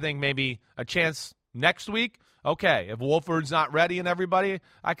 I think maybe a chance next week. Okay, if Wolford's not ready and everybody,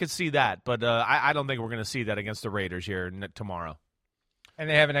 I could see that. But I don't think we're going to see that against the Raiders here tomorrow. And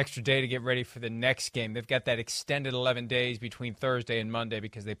they have an extra day to get ready for the next game. They've got that extended 11 days between Thursday and Monday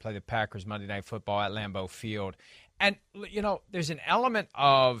because they play the Packers Monday Night Football at Lambeau Field. And, there's an element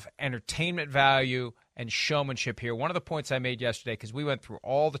of entertainment value and showmanship here. One of the points I made yesterday, because we went through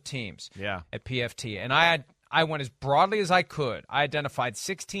all the teams at PFT, and I went as broadly as I could. I identified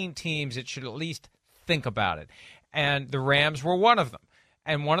 16 teams that should at least think about it. And the Rams were one of them.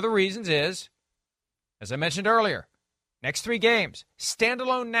 And one of the reasons is, as I mentioned earlier, next 3 games,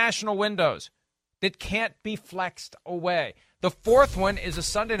 standalone national windows that can't be flexed away. The 4th one is a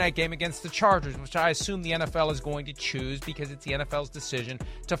Sunday night game against the Chargers, which I assume the NFL is going to choose because it's the NFL's decision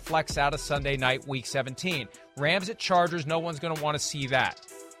to flex out a Sunday night Week 17. Rams at Chargers, no one's going to want to see that,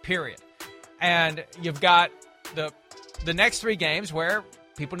 period. And you've got the next 3 games where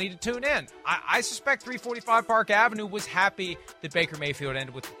people need to tune in. I suspect 345 Park Avenue was happy that Baker Mayfield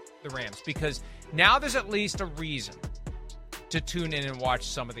ended with the Rams because now there's at least a reason to tune in and watch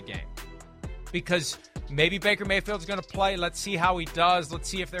some of the game. Because maybe Baker Mayfield's going to play. Let's see how he does. Let's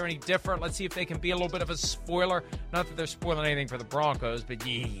see if they're any different. Let's see if they can be a little bit of a spoiler. Not that they're spoiling anything for the Broncos, but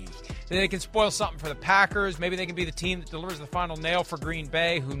they can spoil something for the Packers. Maybe they can be the team that delivers the final nail for Green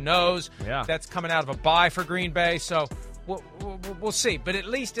Bay. Who knows? Yeah. That's coming out of a bye for Green Bay. So we'll see. But at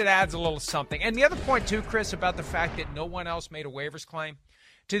least it adds a little something. And the other point, too, Chris, about the fact that no one else made a waivers claim,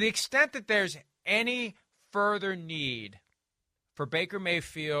 to the extent that there's any further need for Baker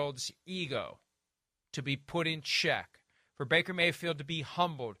Mayfield's ego to be put in check, for Baker Mayfield to be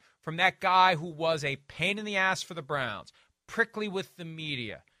humbled from that guy who was a pain in the ass for the Browns, prickly with the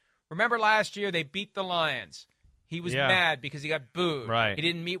media. Remember last year they beat the Lions. He was mad because he got booed. Right. He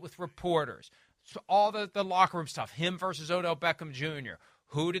didn't meet with reporters. So all the locker room stuff, him versus Odell Beckham Jr.,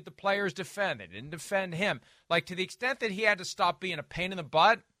 who did the players defend? They didn't defend him. Like, to the extent that he had to stop being a pain in the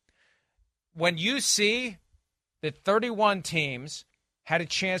butt, when you see that 31 teams had a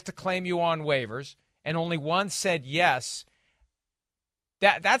chance to claim you on waivers and only one said yes,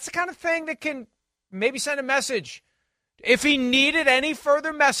 that's the kind of thing that can maybe send a message. If he needed any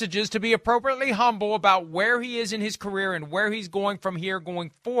further messages to be appropriately humble about where he is in his career and where he's going from here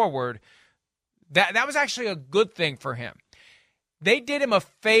going forward, that was actually a good thing for him. They did him a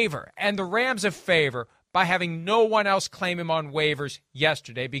favor, and the Rams a favor, by having no one else claim him on waivers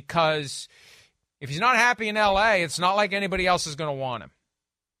yesterday, because if he's not happy in L.A., it's not like anybody else is going to want him.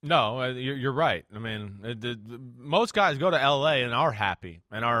 No, you're right. I mean, most guys go to L.A. and are happy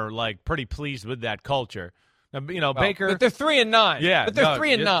and are, like, pretty pleased with that culture. Baker. But they're 3-9. Yeah, but they're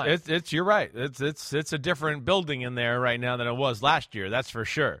 3-9. It's you're right. It's a different building in there right now than it was last year. That's for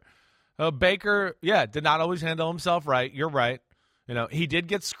sure. Baker, did not always handle himself right. You're right. He did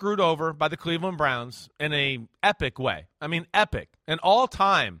get screwed over by the Cleveland Browns in a epic way. I mean, epic. And all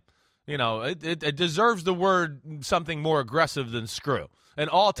time, it deserves the word something more aggressive than screw. An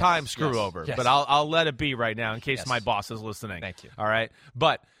all-time screw over. Yes. But I'll let it be right now in case my boss is listening. Thank you. All right?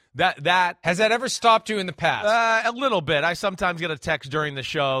 But that has that ever stopped you in the past? A little bit. I sometimes get a text during the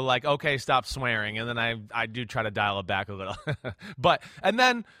show like, okay, stop swearing. And then I do try to dial it back a little. And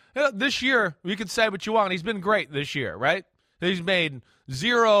then this year, you can say what you want. He's been great this year, right? He's made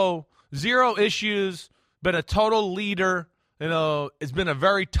zero issues, been a total leader. It's been a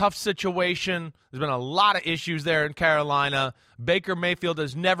very tough situation. There's been a lot of issues there in Carolina. Baker Mayfield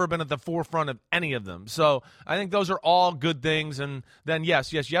has never been at the forefront of any of them. So I think those are all good things. And then,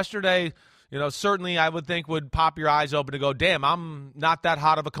 yes, yesterday, certainly I would think would pop your eyes open to go, damn, I'm not that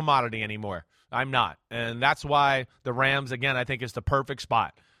hot of a commodity anymore. I'm not. And that's why the Rams, again, I think is the perfect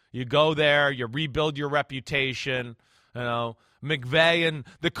spot. You go there, you rebuild your reputation, McVay and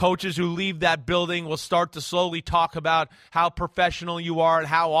the coaches who leave that building will start to slowly talk about how professional you are and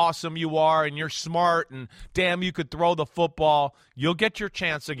how awesome you are and you're smart and damn, you could throw the football. You'll get your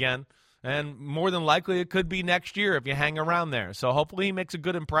chance again, and more than likely it could be next year if you hang around there. So hopefully he makes a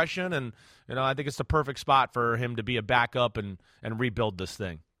good impression, and I think it's the perfect spot for him to be a backup and rebuild this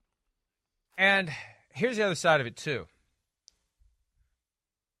thing. And here's the other side of it too.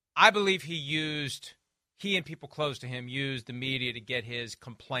 I believe he and people close to him used the media to get his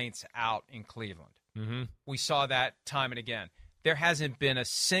complaints out in Cleveland. Mm-hmm. We saw that time and again. There hasn't been a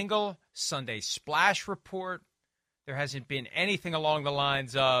single Sunday Splash report. There hasn't been anything along the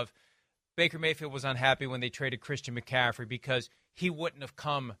lines of Baker Mayfield was unhappy when they traded Christian McCaffrey because he wouldn't have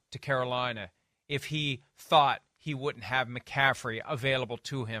come to Carolina if he thought he wouldn't have McCaffrey available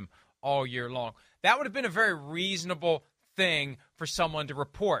to him all year long. That would have been a very reasonable thing for someone to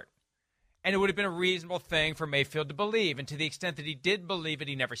report. And it would have been a reasonable thing for Mayfield to believe. And to the extent that he did believe it,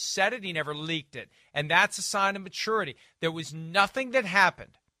 he never said it, he never leaked it. And that's a sign of maturity. There was nothing that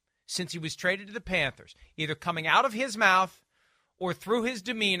happened since he was traded to the Panthers, either coming out of his mouth or through his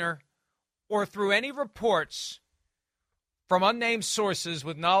demeanor or through any reports from unnamed sources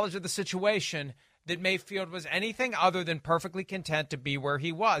with knowledge of the situation that Mayfield was anything other than perfectly content to be where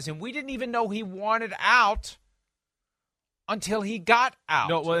he was. And we didn't even know he wanted out until he got out.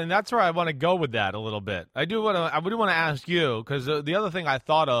 No, well, and that's where I want to go with that a little bit. I do want to ask you, because the other thing I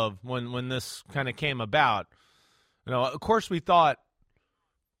thought of when this kind of came about, of course we thought,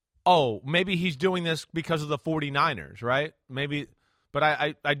 oh, maybe he's doing this because of the 49ers, right? Maybe, but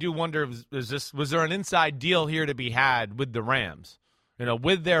I do wonder, was there an inside deal here to be had with the Rams?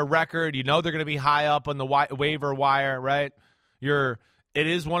 With their record, they're going to be high up on the waiver wire, right? It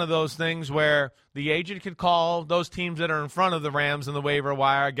is one of those things where the agent could call those teams that are in front of the Rams in the waiver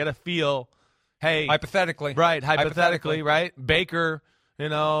wire, get a feel, hey. Hypothetically. Right, hypothetically, right? Baker,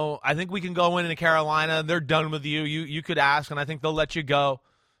 I think we can go into Carolina. They're done with you. You could ask, and I think they'll let you go.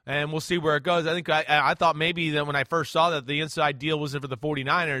 And we'll see where it goes. I think I thought maybe that when I first saw that the inside deal wasn't for the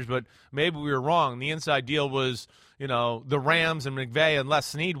 49ers, but maybe we were wrong. The inside deal was, the Rams and McVay and Les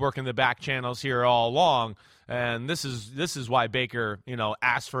Snead working the back channels here all along. And this is why Baker,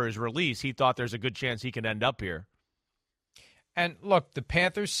 asked for his release. He thought there's a good chance he can end up here. And look, the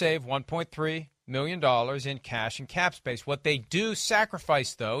Panthers save $1.3 million in cash and cap space. What they do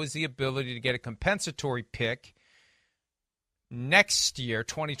sacrifice, though, is the ability to get a compensatory pick next year,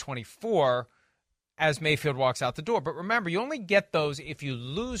 2024, as Mayfield walks out the door. But remember, you only get those if you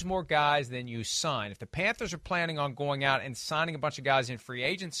lose more guys than you sign. If the Panthers are planning on going out and signing a bunch of guys in free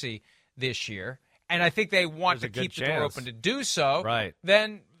agency this year, and I think they want to keep the door open to do so, right,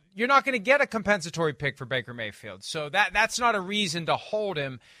 then you're not going to get a compensatory pick for Baker Mayfield. So that's not a reason to hold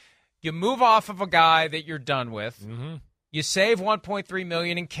him. You move off of a guy that you're done with. Mm-hmm. You save $1.3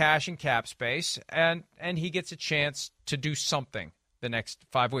 million in cash and cap space, and he gets a chance to do something the next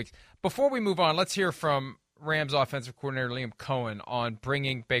 5 weeks. Before we move on, let's hear from Rams offensive coordinator Liam Cohen on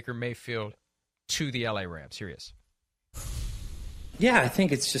bringing Baker Mayfield to the LA Rams. Here he is. Yeah, I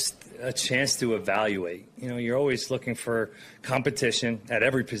think it's just a chance to evaluate. You're always looking for competition at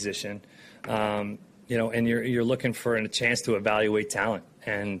every position, and you're looking for a chance to evaluate talent.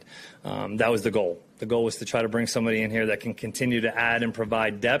 And that was the goal. The goal was to try to bring somebody in here that can continue to add and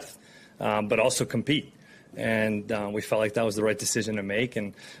provide depth, but also compete. And we felt like that was the right decision to make.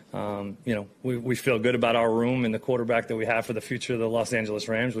 And, we feel good about our room and the quarterback that we have for the future of the Los Angeles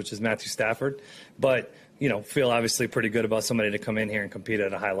Rams, which is Matthew Stafford. But, feel obviously pretty good about somebody to come in here and compete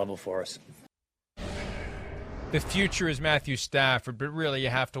at a high level for us. The future is Matthew Stafford, but really you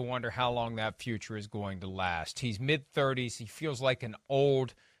have to wonder how long that future is going to last. He's mid-30s. He feels like an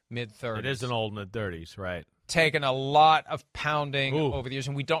old mid-30s. It is an old mid-30s, right. Taken a lot of pounding over the years,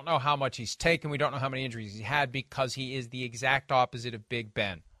 and we don't know how much he's taken. We don't know how many injuries he's had because he is the exact opposite of Big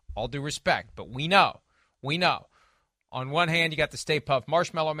Ben. All due respect, but we know. On one hand, you got the Stay Puft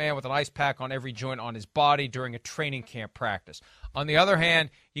Marshmallow Man with an ice pack on every joint on his body during a training camp practice. On the other hand,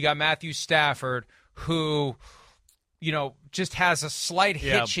 you got Matthew Stafford, who, just has a slight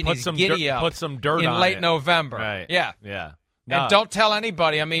hitch in his giddy-up put some dirt in on late it. November. Right. Yeah. No. And don't tell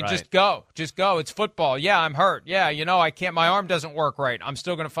anybody. I mean, Right. just go. It's football. Yeah, I'm hurt. Yeah, I can't. My arm doesn't work right. I'm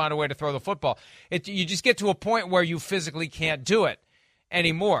still going to find a way to throw the football. You just get to a point where you physically can't do it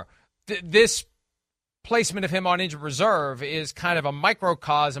anymore. This placement of him on injured reserve is kind of a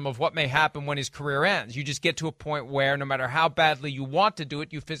microcosm of what may happen when his career ends. You just get to a point where no matter how badly you want to do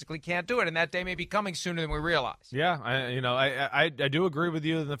it, you physically can't do it, and that day may be coming sooner than we realize. Yeah, I do agree with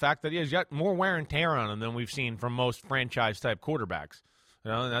you in the fact that he's got more wear and tear on him than we've seen from most franchise-type quarterbacks.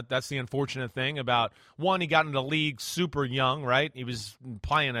 That's the unfortunate thing about, one, he got into the league super young, right? He was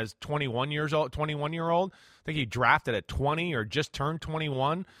playing as 21-year-old. I think he drafted at 20 or just turned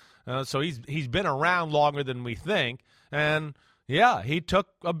 21. So he's been around longer than we think. And, yeah, he took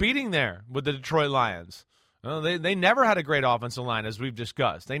a beating there with the Detroit Lions. They never had a great offensive line, as we've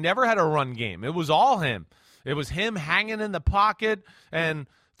discussed. They never had a run game. It was all him. It was him hanging in the pocket and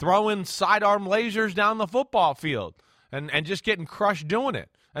throwing sidearm lasers down the football field and just getting crushed doing it.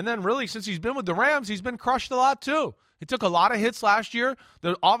 And then really, since he's been with the Rams, he's been crushed a lot too. He took a lot of hits last year.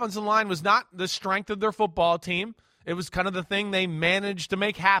 The offensive line was not the strength of their football team. It was kind of the thing they managed to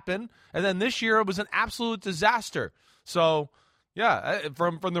make happen. And then this year, it was an absolute disaster. So, yeah,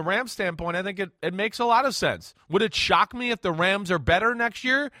 from the Rams standpoint, I think it makes a lot of sense. Would it shock me if the Rams are better next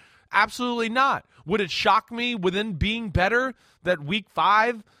year? Absolutely not. Would it shock me within being better that week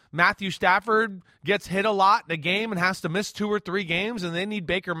 5, Matthew Stafford gets hit a lot in a game and has to miss 2 or 3 games and they need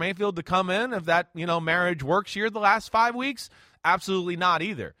Baker Mayfield to come in if that, marriage works here the last 5 weeks? Absolutely not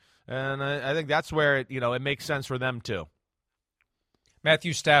either. And I think that's where it makes sense for them too.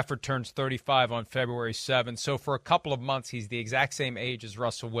 Matthew Stafford turns 35 on February 7th, so for a couple of months he's the exact same age as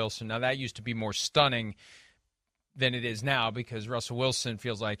Russell Wilson. Now that used to be more stunning than it is now because Russell Wilson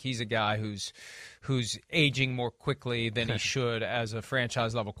feels like he's a guy who's aging more quickly than he should as a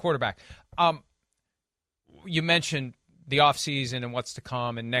franchise-level quarterback. You mentioned the offseason and what's to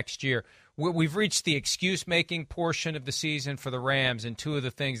come and next year. We've reached the excuse-making portion of the season for the Rams, and two of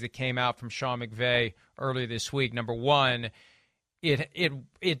the things that came out from Sean McVay earlier this week. Number one,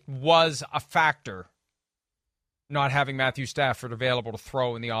 it was a factor not having Matthew Stafford available to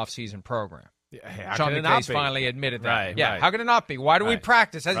throw in the offseason program. Yeah, Sean McVay's finally admitted that. Right, yeah, right. how can it not be? Why do we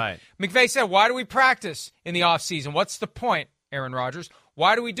practice? McVay said, why do we practice in the offseason? What's the point, Aaron Rodgers?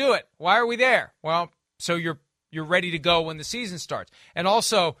 Why do we do it? Why are we there? Well, so you're ready to go when the season starts. And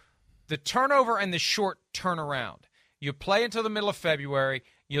also, the turnover and the short turnaround. You play until the middle of February.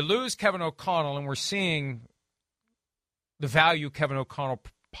 You lose Kevin O'Connell, and we're seeing the value Kevin O'Connell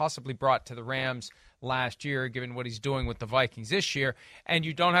possibly brought to the Rams last year, given what he's doing with the Vikings this year, and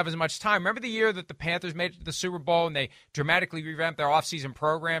you don't have as much time. Remember the year that the Panthers made it to the Super Bowl and they dramatically revamped their offseason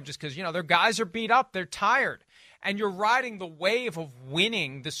program just because, their guys are beat up, they're tired, and you're riding the wave of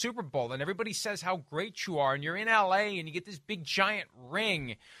winning the Super Bowl, and everybody says how great you are, and you're in L.A., and you get this big giant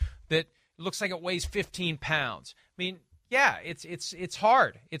ring that looks like it weighs 15 pounds. I mean, yeah, it's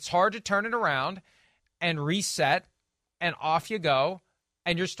hard. It's hard to turn it around and reset, and off you go,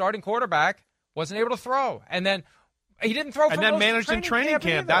 and your starting quarterback wasn't able to throw. And then he didn't throw for and then managed in training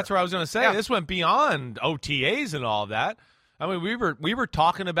camp. That's what I was going to say. Yeah. This went beyond OTAs and all that. I mean, we were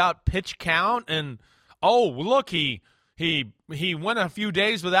talking about pitch count and, oh, look, he went a few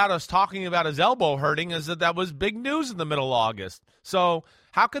days without us talking about his elbow hurting, as that was big news in the middle of August. So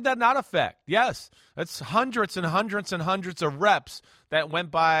how could that not affect? Yes, it's hundreds and hundreds and hundreds of reps that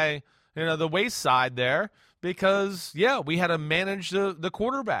went by the wayside there. Because, we had to manage the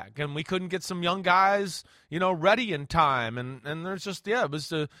quarterback, and we couldn't get some young guys, ready in time. And there's just, it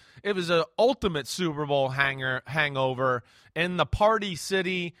was a ultimate Super Bowl hangover in the party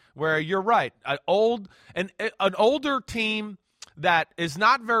city where you're right, an older team that is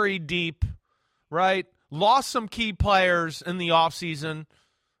not very deep, right? Lost some key players in the offseason,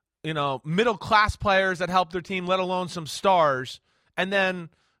 middle-class players that helped their team, let alone some stars. And then,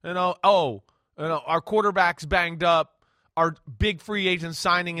 our quarterback's banged up. Our big free agent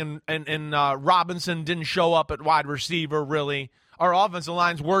signing and Robinson didn't show up at wide receiver, really. Our offensive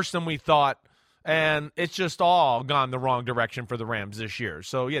line's worse than we thought. And it's just all gone the wrong direction for the Rams this year.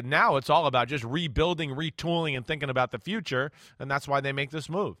 So, now it's all about just rebuilding, retooling, and thinking about the future. And that's why they make this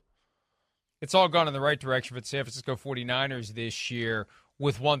move. It's all gone in the right direction for the San Francisco 49ers this year,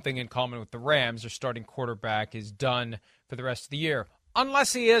 with one thing in common with the Rams. Their starting quarterback is done for the rest of the year.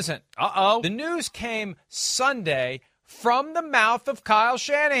 Unless he isn't. Uh-oh. The news came Sunday from the mouth of Kyle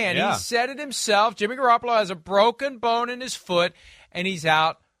Shanahan. Yeah. He said it himself. Jimmy Garoppolo has a broken bone in his foot, and he's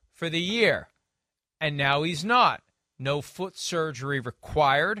out for the year. And now he's not. No foot surgery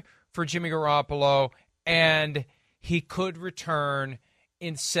required for Jimmy Garoppolo, and he could return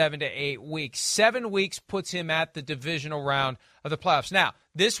in 7 to 8 weeks. 7 weeks puts him at the divisional round of the playoffs. Now,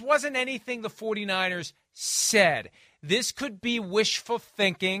 this wasn't anything the 49ers said. This could be wishful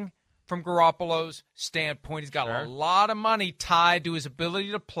thinking from Garoppolo's standpoint. He's got a lot of money tied to his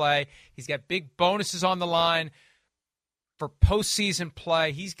ability to play. He's got big bonuses on the line for postseason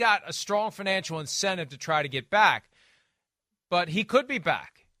play. He's got a strong financial incentive to try to get back. But he could be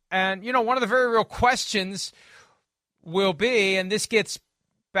back. And, one of the very real questions will be, and this gets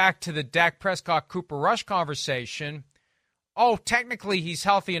back to the Dak Prescott-Cooper Rush conversation, technically he's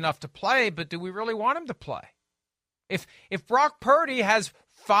healthy enough to play, but do we really want him to play? If Brock Purdy has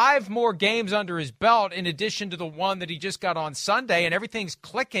 5 more games under his belt in addition to the one that he just got on Sunday and everything's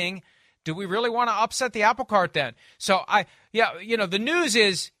clicking, do we really want to upset the apple cart then? So, the news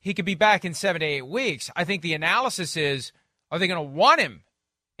is he could be back in 7 to 8 weeks. I think the analysis is, are they going to want him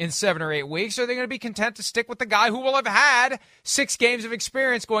in 7 or 8 weeks, or are they going to be content to stick with the guy who will have had 6 games of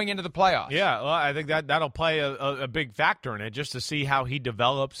experience going into the playoffs? Yeah, well, I think that'll play a big factor in it, just to see how he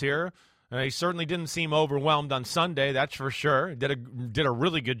develops here. He certainly didn't seem overwhelmed on Sunday, that's for sure. Did a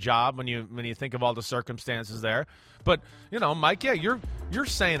really good job when you think of all the circumstances there. But Mike, you're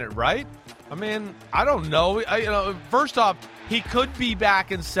saying it right. I mean, I don't know. First off, he could be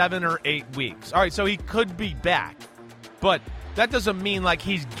back in 7 or 8 weeks. All right, so he could be back, but that doesn't mean like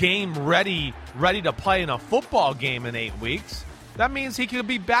he's game ready to play in a football game in 8 weeks. That means he could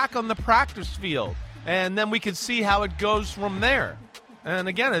be back on the practice field, and then we could see how it goes from there. And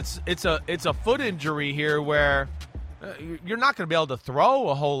again, it's a foot injury here where you're not going to be able to throw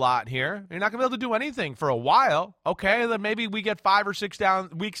a whole lot here. You're not going to be able to do anything for a while. Okay, then maybe we get 5 or 6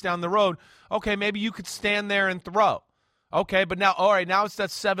 weeks down the road. Okay, maybe you could stand there and throw. Okay, but now it's that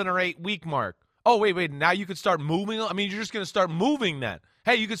 7 or 8 week mark. Oh, wait, now you could start moving? I mean, you're just going to start moving then.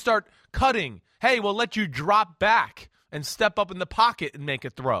 Hey, you could start cutting. Hey, we'll let you drop back and step up in the pocket and make a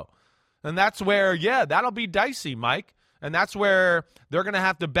throw. And that's where, that'll be dicey, Mike. And that's where they're going to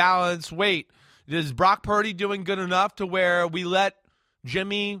have to balance, wait, is Brock Purdy doing good enough to where we let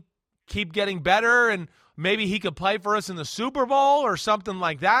Jimmy keep getting better and maybe he could play for us in the Super Bowl or something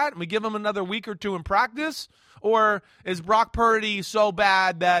like that, and we give him another week or two in practice? Or is Brock Purdy so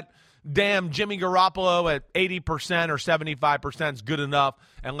bad that, damn, Jimmy Garoppolo at 80% or 75% is good enough,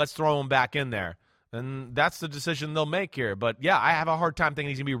 and let's throw him back in there? And that's the decision they'll make here. But, I have a hard time thinking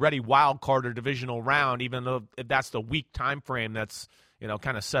he's going to be ready wild card or divisional round, even though if that's the weak time frame that's,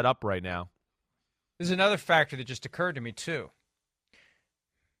 kind of set up right now. There's another factor that just occurred to me, too.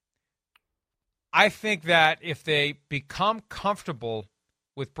 I think that if they become comfortable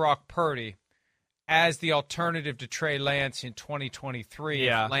with Brock Purdy as the alternative to Trey Lance in 2023,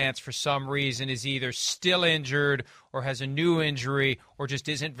 if Lance for some reason is either still injured or has a new injury or just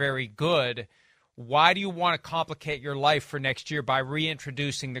isn't very good, why do you want to complicate your life for next year by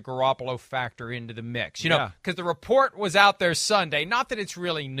reintroducing the Garoppolo factor into the mix? Because the report was out there Sunday, not that it's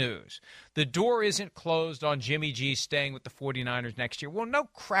really news. The door isn't closed on Jimmy G staying with the 49ers next year. Well, no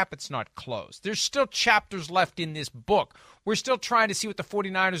crap, it's not closed. There's still chapters left in this book. We're still trying to see what the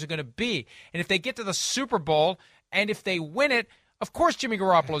 49ers are going to be. And if they get to the Super Bowl and if they win it, of course Jimmy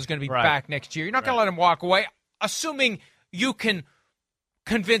Garoppolo is going to be back next year. You're not going to let him walk away, assuming you can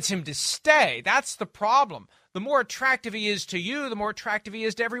convince him to stay. That's the problem. The more attractive he is to you, the more attractive he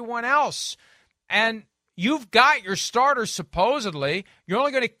is to everyone else. And you've got your starter, supposedly. You're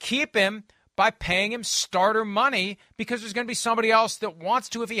only going to keep him by paying him starter money because there's going to be somebody else that wants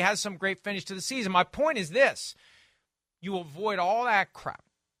to if he has some great finish to the season. My point is this. You avoid all that crap.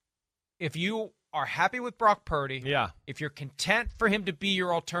 If you are happy with Brock Purdy, if you're content for him to be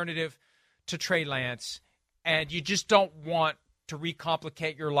your alternative to Trey Lance, and you just don't want to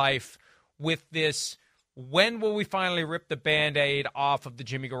recomplicate your life with this, when will we finally rip the Band-Aid off of the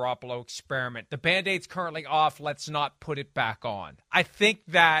Jimmy Garoppolo experiment? The Band-Aid's currently off. Let's not put it back on. I think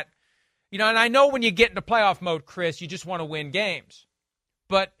that, and I know when you get into playoff mode, Chris, you just want to win games.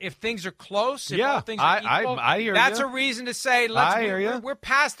 But if things are close, if all things are equal, I hear that's you. a reason to say, we're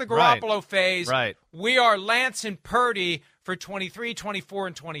past the Garoppolo phase. Right. We are Lance and Purdy for 23, 24,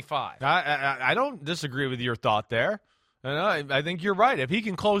 and 25. I don't disagree with your thought there. I think you're right. If he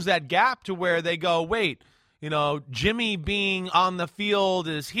can close that gap to where they go, wait, Jimmy being on the field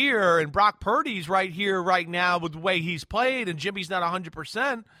is here and Brock Purdy's right here right now with the way he's played and Jimmy's not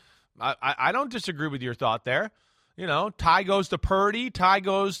 100%, I don't disagree with your thought there. Ty goes to Purdy. Ty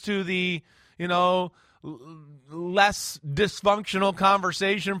goes to the, less dysfunctional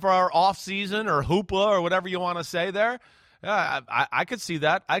conversation for our offseason or hoopla or whatever you want to say there. Yeah, I could see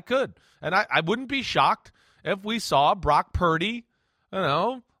that. I could. And I wouldn't be shocked if we saw Brock Purdy,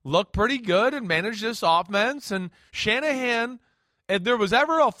 look pretty good and manage this offense. And Shanahan, if there was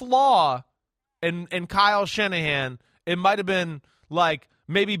ever a flaw in Kyle Shanahan, it might have been like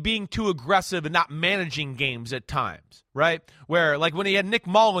maybe being too aggressive and not managing games at times, right? Where, like when he had Nick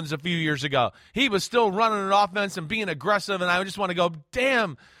Mullins a few years ago, he was still running an offense and being aggressive, and I just want to go,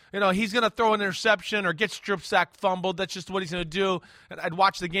 damn, he's going to throw an interception or get strip sack fumbled. That's just what he's going to do. And I'd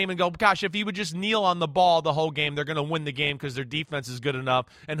watch the game and go, gosh, if he would just kneel on the ball the whole game, they're going to win the game because their defense is good enough,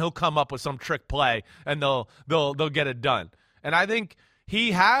 and he'll come up with some trick play, and they'll get it done. And I think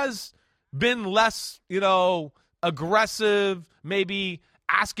he has been less, aggressive, maybe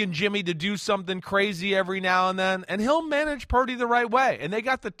asking Jimmy to do something crazy every now and then, and he'll manage Purdy the right way. And they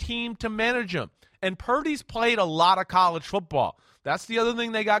got the team to manage him. And Purdy's played a lot of college football. That's the other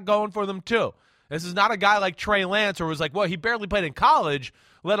thing they got going for them, too. This is not a guy like Trey Lance who was like, well, he barely played in college,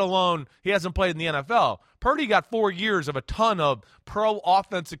 let alone he hasn't played in the NFL. Purdy got 4 years of a ton of pro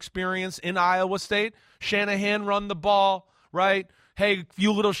offense experience in Iowa State. Shanahan run the ball, right? Hey,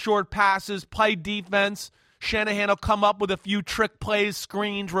 few little short passes, play defense. Shanahan will come up with a few trick plays,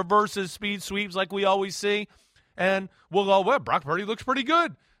 screens, reverses, speed sweeps like we always see. And we'll go, well, Brock Purdy looks pretty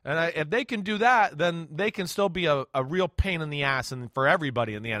good. And if they can do that, then they can still be a real pain in the ass for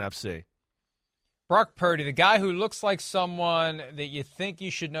everybody in the NFC. Brock Purdy, the guy who looks like someone that you think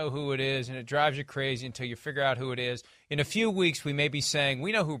you should know who it is, and it drives you crazy until you figure out who it is. In a few weeks, we may be saying,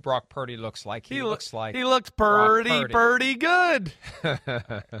 we know who Brock Purdy looks like. He looks pretty good.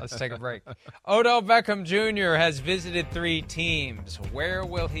 Let's take a break. Odell Beckham Jr. has visited 3 teams. Where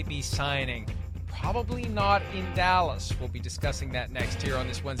will he be signing? Probably not in Dallas. We'll be discussing that next here on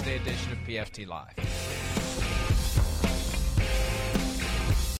this Wednesday edition of PFT Live.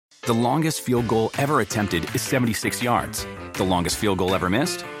 The longest field goal ever attempted is 76 yards. The longest field goal ever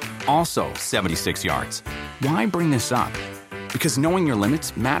missed? also 76 yards. Why bring this up? Because knowing your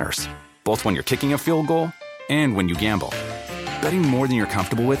limits matters, both when you're kicking a field goal and when you gamble. Betting more than you're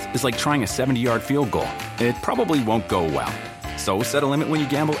comfortable with is like trying a 70-yard field goal. It probably won't go well. So set a limit when you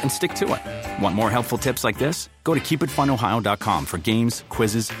gamble and stick to it. Want more helpful tips like this? Go to keepitfunohio.com for games,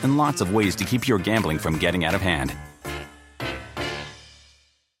 quizzes, and lots of ways to keep your gambling from getting out of hand.